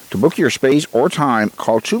printer. To book your space or time,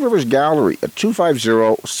 call Two Rivers Gallery at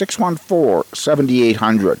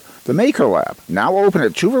 250-614-7800. The Maker Lab, now open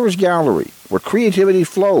at Two Rivers Gallery, where creativity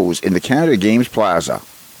flows in the Canada Games Plaza.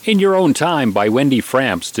 In Your Own Time by Wendy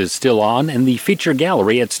Framst is still on in the feature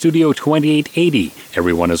gallery at Studio 2880.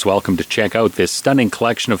 Everyone is welcome to check out this stunning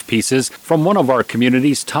collection of pieces from one of our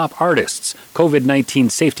community's top artists. COVID-19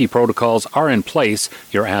 safety protocols are in place.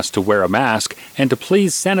 You're asked to wear a mask and to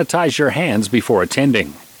please sanitize your hands before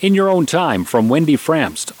attending. In Your Own Time from Wendy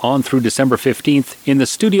Framst on through December 15th in the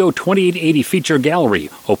Studio 2880 Feature Gallery,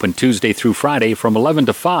 open Tuesday through Friday from 11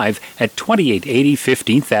 to 5 at 2880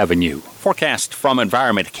 15th Avenue. Forecast from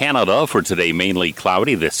Environment Canada for today, mainly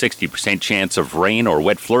cloudy, the 60% chance of rain or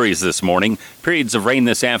wet flurries this morning. Periods of rain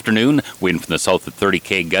this afternoon, wind from the south at 30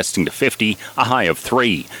 km gusting to 50, a high of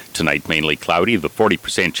 3. Tonight, mainly cloudy, the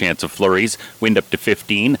 40% chance of flurries, wind up to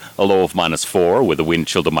 15, a low of -4 with a wind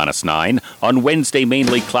chill to -9. On Wednesday,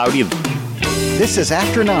 mainly cloudy. This is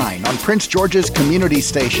After 9 on Prince George's Community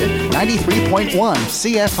Station, 93.1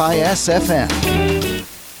 CFIS FM.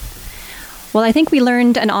 Well, I think we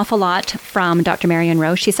learned an awful lot from Dr. Marion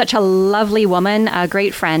Rowe. She's such a lovely woman, a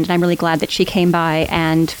great friend, and I'm really glad that she came by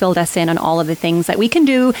and filled us in on all of the things that we can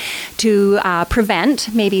do to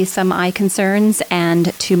prevent maybe some eye concerns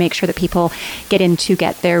and to make sure that people get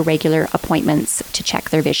their regular appointments to check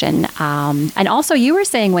their vision. And also, you were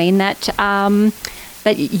saying, Wayne, that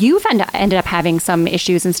you've ended up having some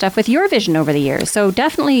issues and stuff with your vision over the years. So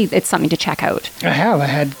definitely it's something to check out. I have. I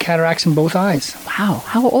had cataracts in both eyes. Wow.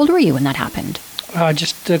 How old were you when that happened?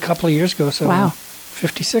 Just a couple of years ago. So wow.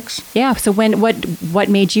 56. Yeah. So what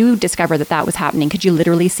made you discover that was happening? Could you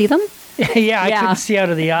literally see them? Yeah, I couldn't see out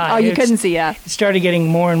of the eye. Oh, you couldn't see, yeah. It started getting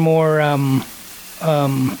more and more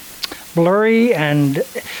blurry, and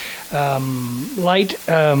light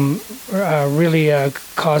really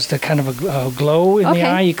caused a kind of a glow in the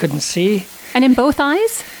eye. You couldn't see. And in both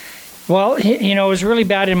eyes? Well, it was really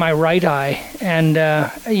bad in my right eye. And,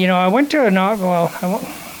 I went to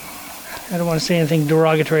I don't want to say anything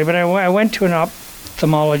derogatory, but I went to an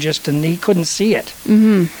ophthalmologist and he couldn't see it.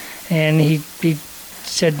 Mm-hmm. And he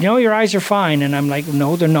said, no, your eyes are fine. And I'm like,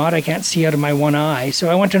 no, they're not. I can't see out of my one eye. So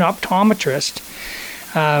I went to an optometrist.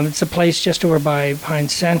 It's a place just over by Pine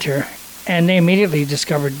Center. And they immediately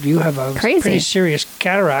discovered you have a pretty serious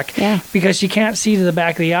cataract. Yeah. Because you can't see to the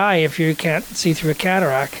back of the eye if you can't see through a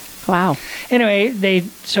cataract. Wow. Anyway,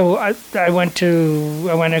 I went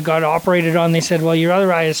and got operated on. They said, well, your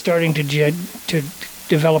other eye is starting to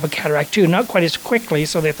develop a cataract too. Not quite as quickly,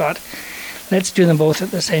 so they thought, let's do them both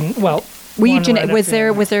at the same. Well,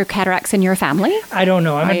 was there cataracts in your family? I don't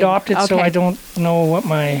know. I'm adopted, so I don't know what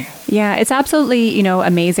my. Yeah, it's absolutely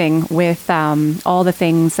amazing with all the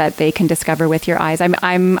things that they can discover with your eyes.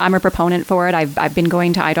 I'm a proponent for it. I've been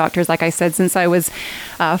going to eye doctors, like I said, since I was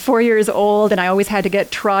 4 years old, and I always had to get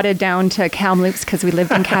trotted down to Kamloops because we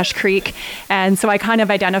lived in Cache Creek, and so I kind of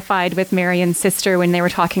identified with Marion's sister when they were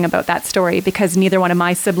talking about that story because neither one of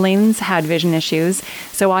my siblings had vision issues,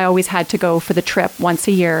 so I always had to go for the trip once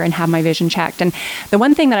a year and have my vision checked. And the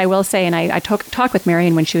one thing that I will say, and I talked with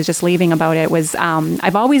Marion when she was just leaving about it, was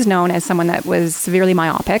I've always known as someone that was severely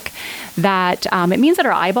myopic that it means that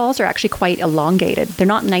our eyeballs are actually quite elongated. They're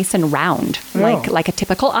not nice and round like a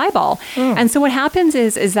typical eyeball. And so what happens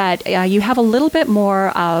is that you have a little bit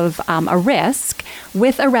more of a risk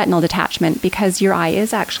with a retinal detachment because your eye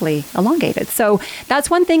is actually elongated. So that's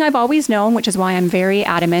one thing I've always known, which is why I'm very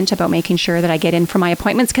adamant about making sure that I get in for my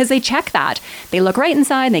appointments because they check that. They look right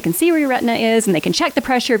inside and they can see where your retina is and they can check the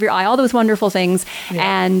pressure of your eye, all those wonderful things.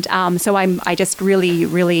 Yeah. And so I just really,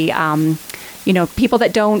 really people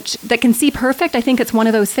that can see perfect, I think it's one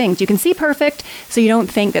of those things. You can see perfect, so you don't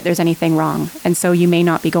think that there's anything wrong. And so you may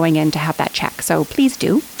not be going in to have that check. So please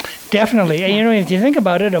do. Definitely. Yeah. And, if you think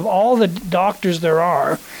about it, of all the doctors there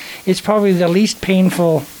are, it's probably the least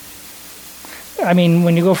painful. I mean,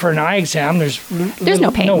 when you go for an eye exam, there's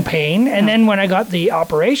no pain. And then when I got the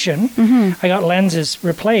operation, I got lenses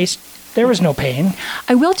replaced, there was no pain.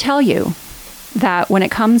 I will tell you that when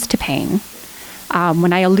it comes to pain,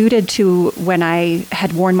 when I alluded to when I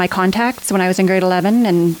had worn my contacts when I was in grade 11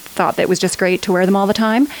 and thought that it was just great to wear them all the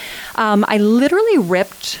time, I literally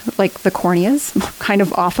ripped the corneas kind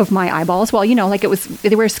of off of my eyeballs. Well,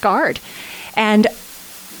 they were scarred. And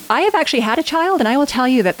I have actually had a child, and I will tell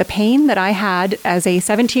you that the pain that I had as a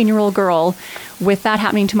 17-year-old girl with that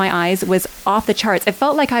happening to my eyes was off the charts. It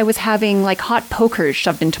felt like I was having hot pokers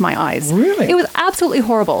shoved into my eyes. Really? It was absolutely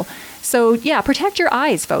horrible. So yeah, protect your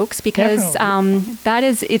eyes, folks, because that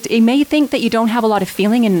is it. You may think that you don't have a lot of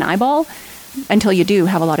feeling in an eyeball until you do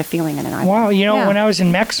have a lot of feeling in an eyeball. Wow, when I was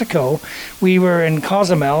in Mexico, we were in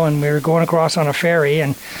Cozumel and we were going across on a ferry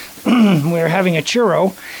and we were having a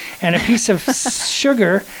churro and a piece of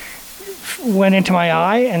sugar went into my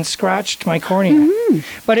eye and scratched my cornea. Mm-hmm.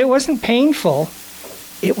 But it wasn't painful.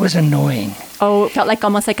 It was annoying. Oh, it felt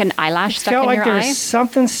almost like an eyelash stuck in your eye? It felt like there was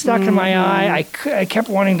something stuck in my eye. I kept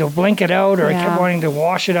wanting to blink it out or I kept wanting to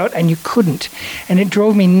wash it out, and you couldn't. And it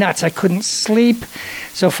drove me nuts. I couldn't sleep.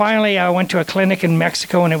 So finally I went to a clinic in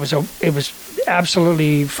Mexico, and it was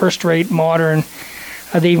absolutely first-rate, modern.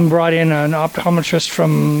 They even brought in an optometrist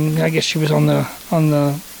from, I guess she was on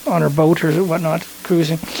her boat or whatnot,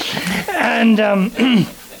 cruising. And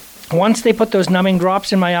once they put those numbing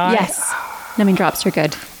drops in my eye... Yes. Numbing drops are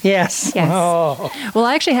good. Yes. Oh. Well,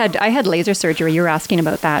 I had laser surgery. You were asking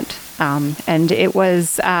about that, and it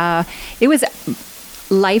was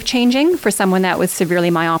life-changing for someone that was severely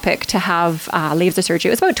myopic to have laser surgery.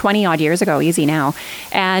 It was about 20 odd years ago, easy now.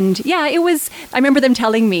 And yeah, it was, I remember them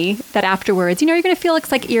telling me that afterwards, you're going to feel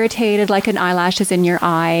like irritated, like an eyelash is in your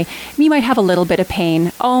eye. You might have a little bit of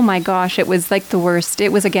pain. Oh my gosh, it was like the worst.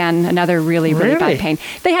 It was, again, another really, really bad pain.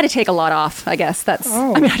 They had to take a lot off, I guess. I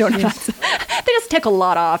don't know. They just take a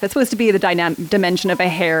lot off. It's supposed to be the dimension of a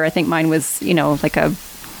hair. I think mine was, like a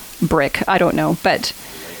brick. I don't know. But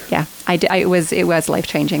yeah, it was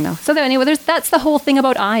life-changing, though. So anyway, that's the whole thing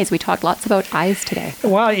about eyes. We talked lots about eyes today.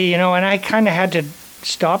 Well, and I kind of had to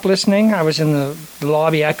stop listening. I was in the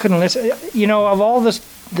lobby. I couldn't listen. Of all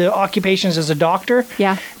the occupations as a doctor,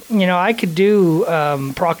 yeah, I could do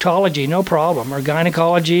proctology, no problem, or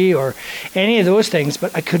gynecology, or any of those things,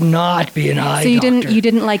 but I could not be an eye doctor. You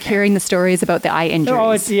didn't like hearing the stories about the eye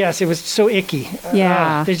injuries? Oh, it was so icky.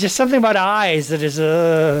 Yeah, there's just something about eyes that is.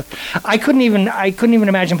 I couldn't even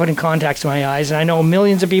imagine putting contacts in my eyes, and I know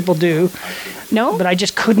millions of people do. No? But I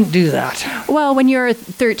just couldn't do that. Well, when you're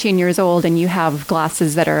 13 years old and you have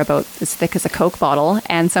glasses that are about as thick as a Coke bottle,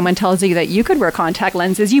 and someone tells you that you could wear contact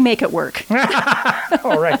lenses, you make it work.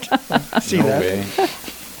 All right. See that. Way.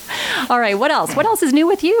 All right. What else? What else is new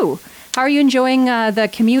with you? How are you enjoying the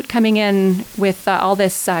commute coming in with all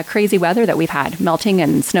this crazy weather that we've had? Melting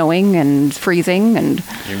and snowing and freezing and...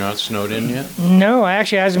 You're not snowed in yet? No,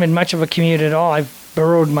 actually it hasn't been much of a commute at all. I've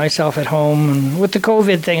burrowed myself at home, and with the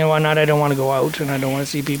COVID thing and whatnot, I don't want to go out and I don't want to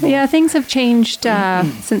see people. Yeah, things have changed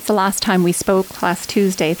since the last time we spoke last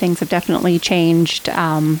Tuesday. Things have definitely changed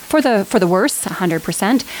for the worse,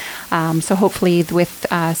 100%. So hopefully with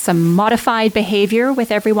some modified behavior with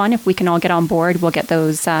everyone, if we can all get on board, we'll get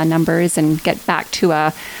those numbers and get back to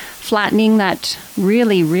a flattening that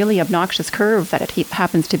really, really obnoxious curve that it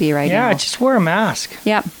happens to be right now. Yeah, just wear a mask.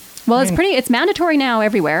 Yeah. Well, it's mandatory now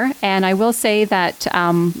everywhere. And I will say that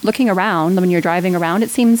looking around, when you're driving around,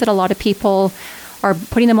 it seems that a lot of people are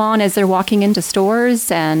putting them on as they're walking into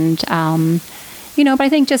stores. And, but I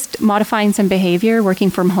think just modifying some behavior,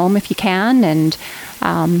 working from home if you can, and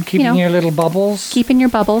keeping your little bubbles. Keeping your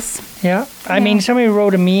bubbles. Yeah. I mean, somebody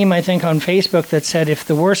wrote a meme, I think, on Facebook that said if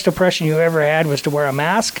the worst depression you ever had was to wear a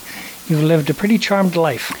mask, you've lived a pretty charmed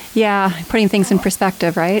life. Yeah, putting things in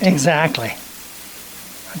perspective, right? Exactly.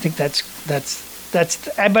 I think that's.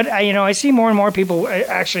 But I see more and more people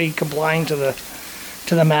actually complying to the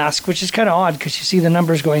mask, which is kind of odd because you see the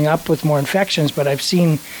numbers going up with more infections. But I've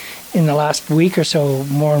seen in the last week or so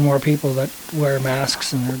more and more people that wear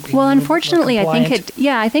masks and they're being unfortunately,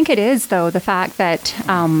 I think it is though the fact that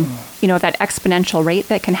that exponential rate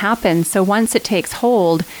that can happen. So once it takes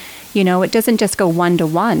hold, it doesn't just go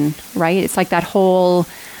 1-to-1, right? It's like that whole.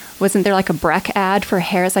 Wasn't there like a Breck ad for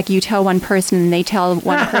hair? It's like you tell one person and they tell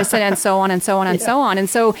one person and so on and so on and so on. And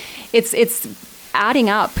so it's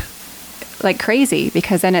adding up like crazy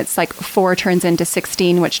because then it's like 4 turns into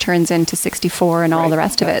 16, which turns into 64 and all the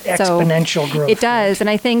rest of it. Exponential growth. It does.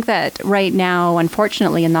 And I think that right now,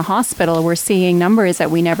 unfortunately, in the hospital, we're seeing numbers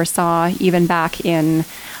that we never saw even back in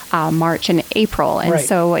March and April. And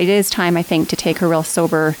so it is time, I think, to take a real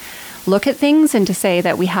sober look at things and to say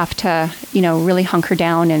that we have to, really hunker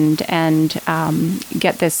down and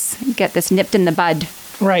get this nipped in the bud.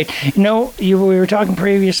 Right. We were talking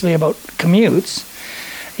previously about commutes.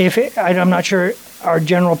 I'm not sure our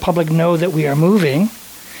general public know that we are moving.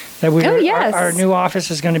 That our new office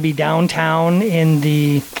is going to be downtown in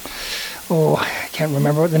the. I can't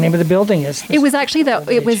remember what the name of the building is. It was actually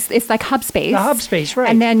it's like Hub Space. The Hub Space, right.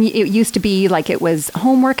 And then it used to be like it was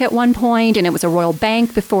Homework at one point, and it was a Royal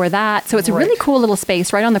Bank before that. So it's a really cool little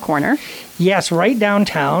space right on the corner. Yes, right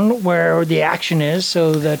downtown where the action is,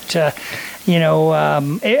 so that,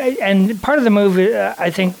 and part of the move,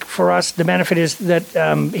 I think for us, the benefit is that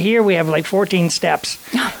here we have like 14 steps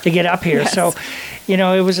to get up here. Yes. So,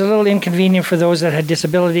 it was a little inconvenient for those that had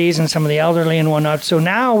disabilities and some of the elderly and whatnot. So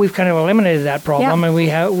now we've kind of eliminated that problem, and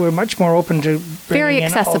we're much more open to very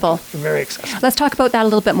accessible. Very accessible. Let's talk about that a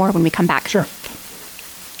little bit more when we come back. Sure.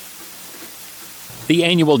 The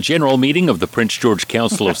annual general meeting of the Prince George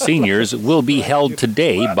Council of Seniors will be held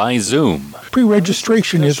today by Zoom.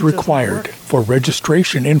 Pre-registration is required. For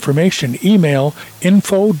registration information, email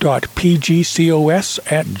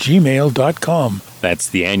info.pgcos@gmail.com. That's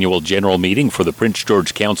the annual general meeting for the Prince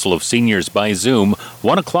George Council of Seniors by Zoom,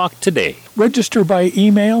 1 o'clock today. Register by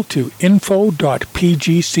email to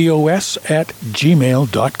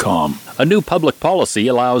info.pgcos@gmail.com. A new public policy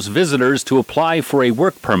allows visitors to apply for a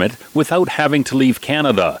work permit without having to leave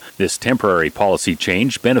Canada. This temporary policy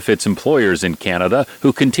change benefits employers in Canada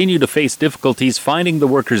who continue to face difficulties finding the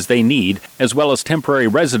workers they need, as well as temporary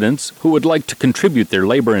residents who would like to contribute their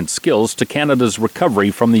labor and skills to Canada's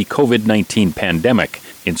recovery from the COVID-19 pandemic.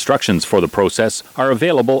 Instructions for the process are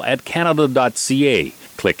available at canada.ca.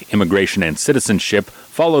 Click Immigration and Citizenship,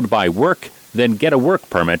 followed by Work, then Get a Work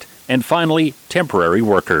Permit, and finally, Temporary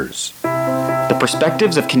Workers. The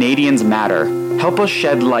perspectives of Canadians matter. Help us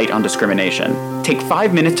shed light on discrimination. Take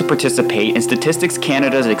 5 minutes to participate in Statistics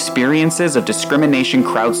Canada's Experiences of Discrimination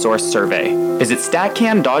crowdsourced survey. Visit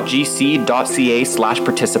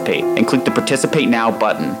statcan.gc.ca/participate and click the Participate Now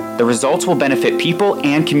button. The results will benefit people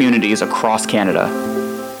and communities across Canada.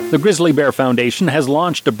 The Grizzly Bear Foundation has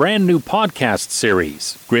launched a brand new podcast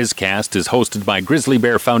series. GrizCast is hosted by Grizzly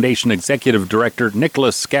Bear Foundation Executive Director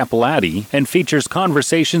Nicholas Scapolati and features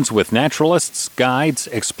conversations with naturalists, guides,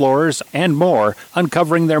 explorers, and more,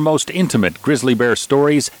 uncovering their most intimate grizzly bear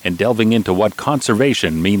stories and delving into what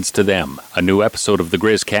conservation means to them. A new episode of the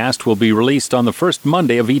GrizCast will be released on the first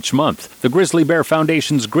Monday of each month. The Grizzly Bear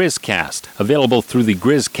Foundation's GrizCast, available through the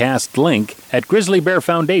GrizCast link at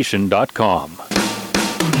grizzlybearfoundation.com.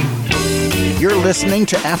 You're listening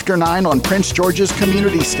to After 9 on Prince George's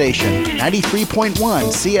Community Station,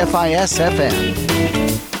 93.1 CFIS FM.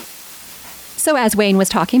 So as Wayne was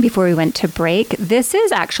talking before we went to break, this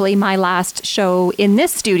is actually my last show in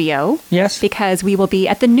this studio. Yes. Because we will be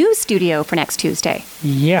at the new studio for next Tuesday.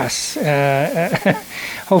 Yes.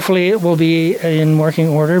 Hopefully it will be in working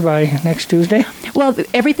order by next Tuesday. Well,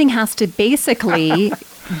 everything has to basically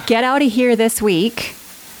get out of here this week.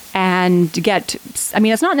 And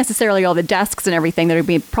it's not necessarily all the desks and everything that would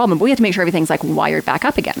be a problem, but we have to make sure everything's like wired back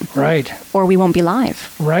up again. Right. Or we won't be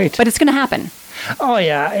live. Right. But it's going to happen. Oh,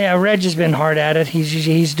 yeah. Yeah, Reg has been hard at it.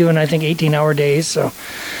 He's doing, I think, 18-hour days, so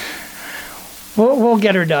we'll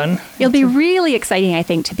get her done. It'll be really exciting, I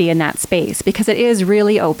think, to be in that space because it is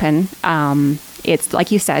really open. It's,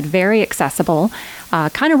 like you said, very accessible,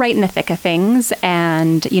 kind of right in the thick of things.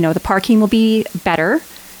 And, the parking will be better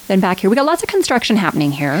than back here. We got lots of construction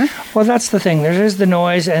happening here. Well, that's the thing. There is the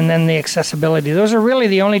noise and then the accessibility. Those are really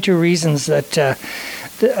the only two reasons that, and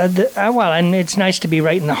it's nice to be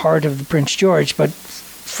right in the heart of the Prince George, but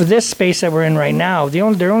for this space that we're in right now, there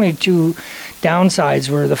are only two downsides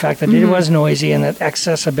were the fact that it was noisy and that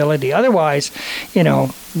accessibility. Otherwise,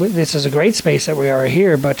 this is a great space that we are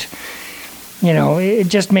here, but, it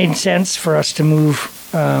just made sense for us to move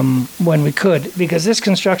when we could, because this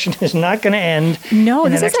construction is not going to end. No,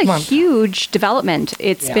 in this the is next a month. huge development.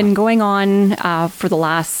 It's been going on for the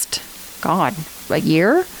last, a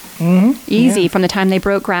year? Mm-hmm. Easy from the time they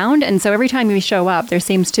broke ground. And so every time we show up, there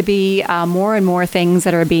seems to be more and more things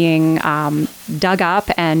that are being dug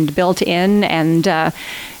up and built in. And,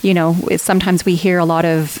 sometimes we hear a lot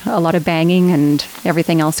of banging and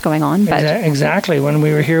everything else going on. But Exactly. When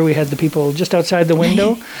we were here, we had the people just outside the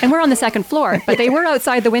window. And we're on the second floor, but they were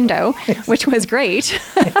outside the window, which was great.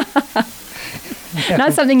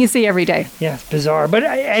 Not something you see every day. Yeah, it's bizarre. But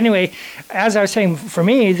anyway, as I was saying, for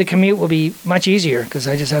me, the commute will be much easier because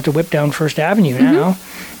I just have to whip down First Avenue now,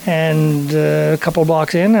 and a couple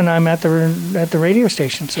blocks in, and I'm at the radio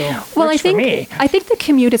station. So, I think the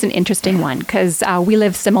commute is an interesting one because we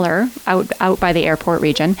live similar out by the airport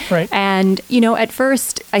region, right? And at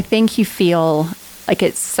first, I think you feel like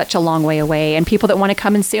it's such a long way away, and people that want to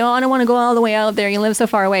come and say, "Oh, I don't want to go all the way out there. You live so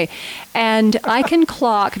far away," and I can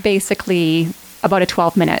clock basically about a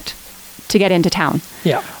 12-minute to get into town.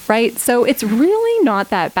 Yeah. Right? So it's really not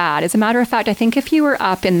that bad. As a matter of fact, I think if you were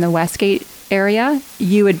up in the Westgate area,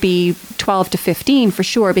 you would be 12 to 15 for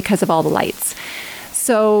sure because of all the lights.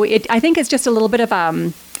 So I think it's just a little bit of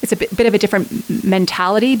it's a bit of a different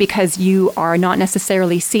mentality because you are not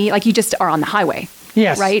necessarily you just are on the highway.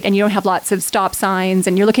 Yes. Right? And you don't have lots of stop signs,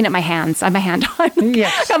 and you're looking at my hands. I've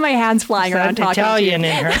got my hands flying around talking Italian to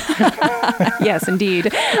you. in her. Yes, indeed.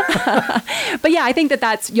 But yeah, I think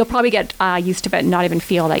you'll probably get used to it and not even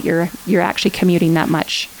feel that you're actually commuting that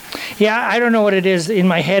much. Yeah, I don't know what it is. In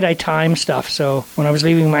my head, I time stuff. So when I was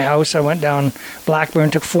leaving my house, I went down Blackburn,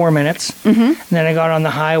 took 4 minutes. Mm-hmm. And then I got on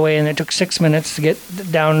the highway, and it took 6 minutes to get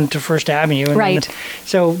down to First Avenue. And right.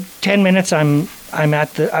 So 10 minutes, I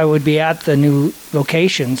would be at the new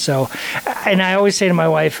location. So, and I always say to my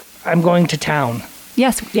wife, I'm going to town.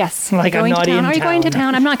 Yes. Like going I'm not to town. in Are you town. going to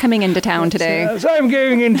town? I'm not coming into town today. So I'm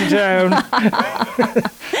going into town.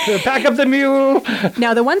 Pack up the mule.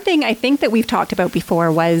 Now, the one thing I think that we've talked about before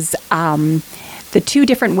was the two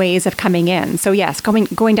different ways of coming in. So yes,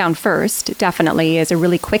 going down first definitely is a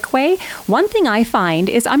really quick way. One thing I find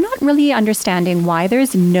is I'm not really understanding why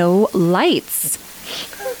there's no lights.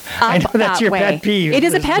 I know that's your pet peeve. It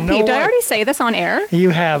is a pet peeve. Did I already say this on air? You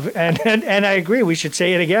have, and I agree. We should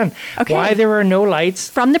say it again. Okay. Why there are no lights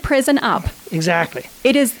from the prison up? Exactly.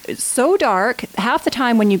 It is so dark. Half the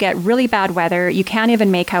time when you get really bad weather, you can't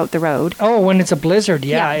even make out the road. Oh, when it's a blizzard,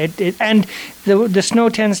 yeah. And the snow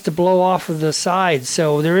tends to blow off of the sides,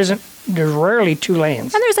 so there's rarely two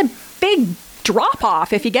lanes. And there's a big drop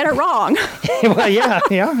off if you get it wrong. Well, yeah.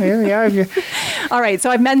 All right,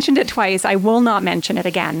 so I've mentioned it twice. I will not mention it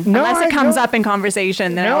again. Unless it comes up in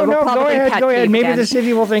conversation, then I will probably go ahead. Maybe again. The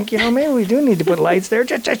city will think, maybe we do need to put lights there.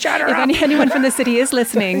 Shut her up. If anyone from the city is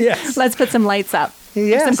listening, yes. Let's put some lights up.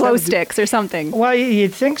 Yes, some glow sticks or something. Well,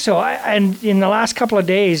 you'd think so. And in the last couple of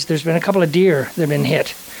days, there's been a couple of deer that have been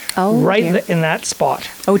hit. Oh, right in that spot.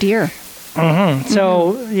 Oh, dear. Mm-hmm.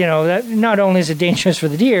 So, that not only is it dangerous for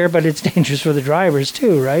the deer, but it's dangerous for the drivers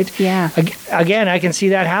too, right? Yeah. Again, I can see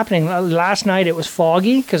that happening. Last night it was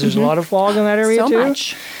foggy because there's a lot of fog in that area too. So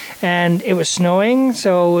much. And it was snowing,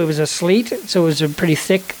 so it was a sleet, so it was a pretty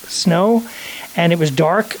thick snow, and it was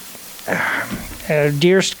dark.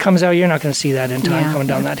 Deer comes out, you're not going to see that in time coming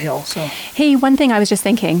down that hill. So, hey, one thing I was just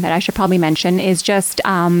thinking that I should probably mention is just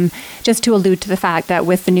to allude to the fact that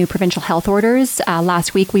with the new provincial health orders,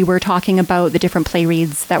 last week we were talking about the different play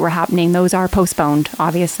reads that were happening. Those are postponed,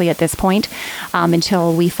 obviously, at this point,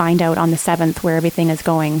 until we find out on the 7th where everything is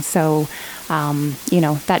going. So,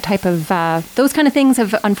 that type of, those kind of things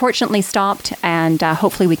have unfortunately stopped, and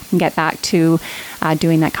hopefully we can get back to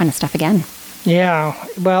doing that kind of stuff again. Yeah,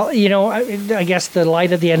 well, I guess the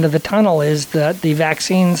light at the end of the tunnel is that the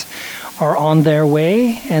vaccines are on their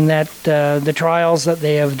way, and that the trials that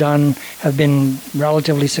they have done have been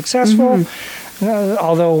relatively successful. Mm-hmm.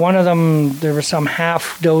 Although one of them, there was some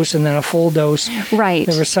half dose and then a full dose. Right.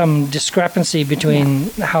 There was some discrepancy between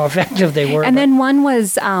how effective they were. And then one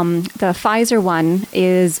was the Pfizer one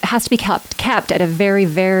has to be kept at a very,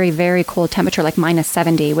 very, very cold temperature, like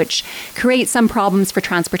 -70, which creates some problems for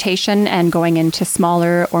transportation and going into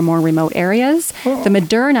smaller or more remote areas. Oh. The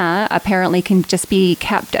Moderna apparently can just be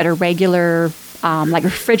kept at a regular like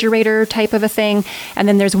refrigerator type of a thing. And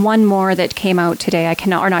then there's one more that came out today.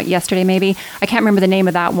 Or not yesterday, maybe. I can't remember the name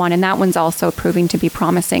of that one. And that one's also proving to be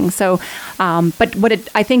promising. So, but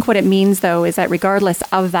I think what it means though, is that regardless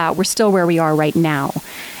of that, we're still where we are right now.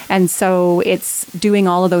 And so it's doing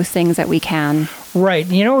all of those things that we can. Right.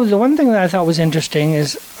 The one thing that I thought was interesting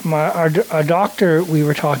is our doctor we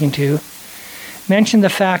were talking to mentioned the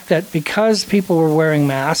fact that because people were wearing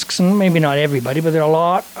masks, and maybe not everybody, but a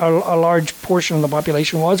large portion of the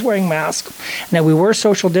population was wearing masks, and that we were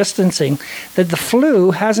social distancing, that the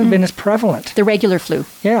flu hasn't been as prevalent. The regular flu.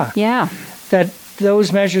 Yeah. Yeah. That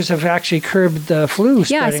those measures have actually curbed the flu.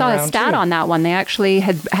 Yeah, I saw a stat on that one. They actually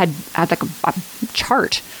had like a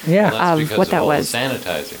chart of what that was.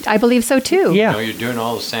 Sanitizing. I believe so too. Yeah. You're doing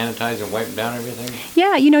all the sanitizing, wiping down everything.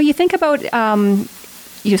 Yeah, you think about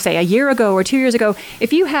you say a year ago or 2 years ago,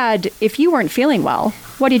 if you weren't feeling well,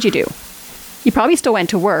 what did you do? You probably still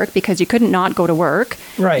went to work because you couldn't not go to work.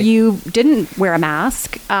 Right. You didn't wear a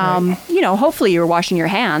mask. Right. Hopefully you were washing your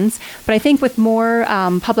hands. But I think with more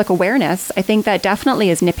public awareness, I think that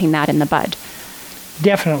definitely is nipping that in the bud.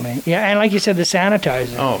 Definitely. Yeah, and like you said, the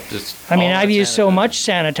sanitizer. I've used so much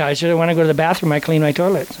sanitizer that when I go to the bathroom, I clean my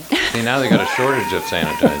toilet. See, now they got a shortage of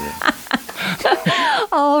sanitizer.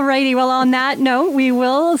 All righty. Well, on that note, we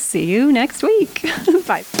will see you next week.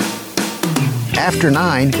 Bye. After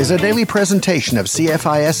 9 is a daily presentation of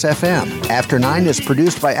CFIS-FM. After 9 is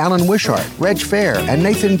produced by Alan Wishart, Reg Fair, and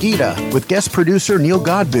Nathan Gita, with guest producer Neil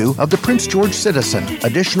Godbout of the Prince George Citizen.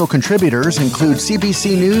 Additional contributors include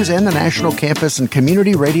CBC News and the National Campus and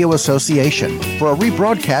Community Radio Association. For a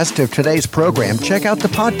rebroadcast of today's program, check out the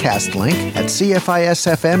podcast link at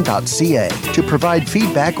cfisfm.ca. To provide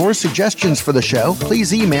feedback or suggestions for the show,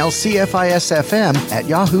 please email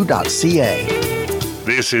cfisfm@yahoo.ca.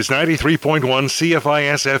 This is 93.1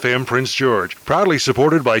 CFIS-FM Prince George, proudly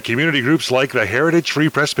supported by community groups like the Heritage Free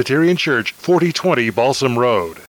Presbyterian Church, 4020 Balsam Road.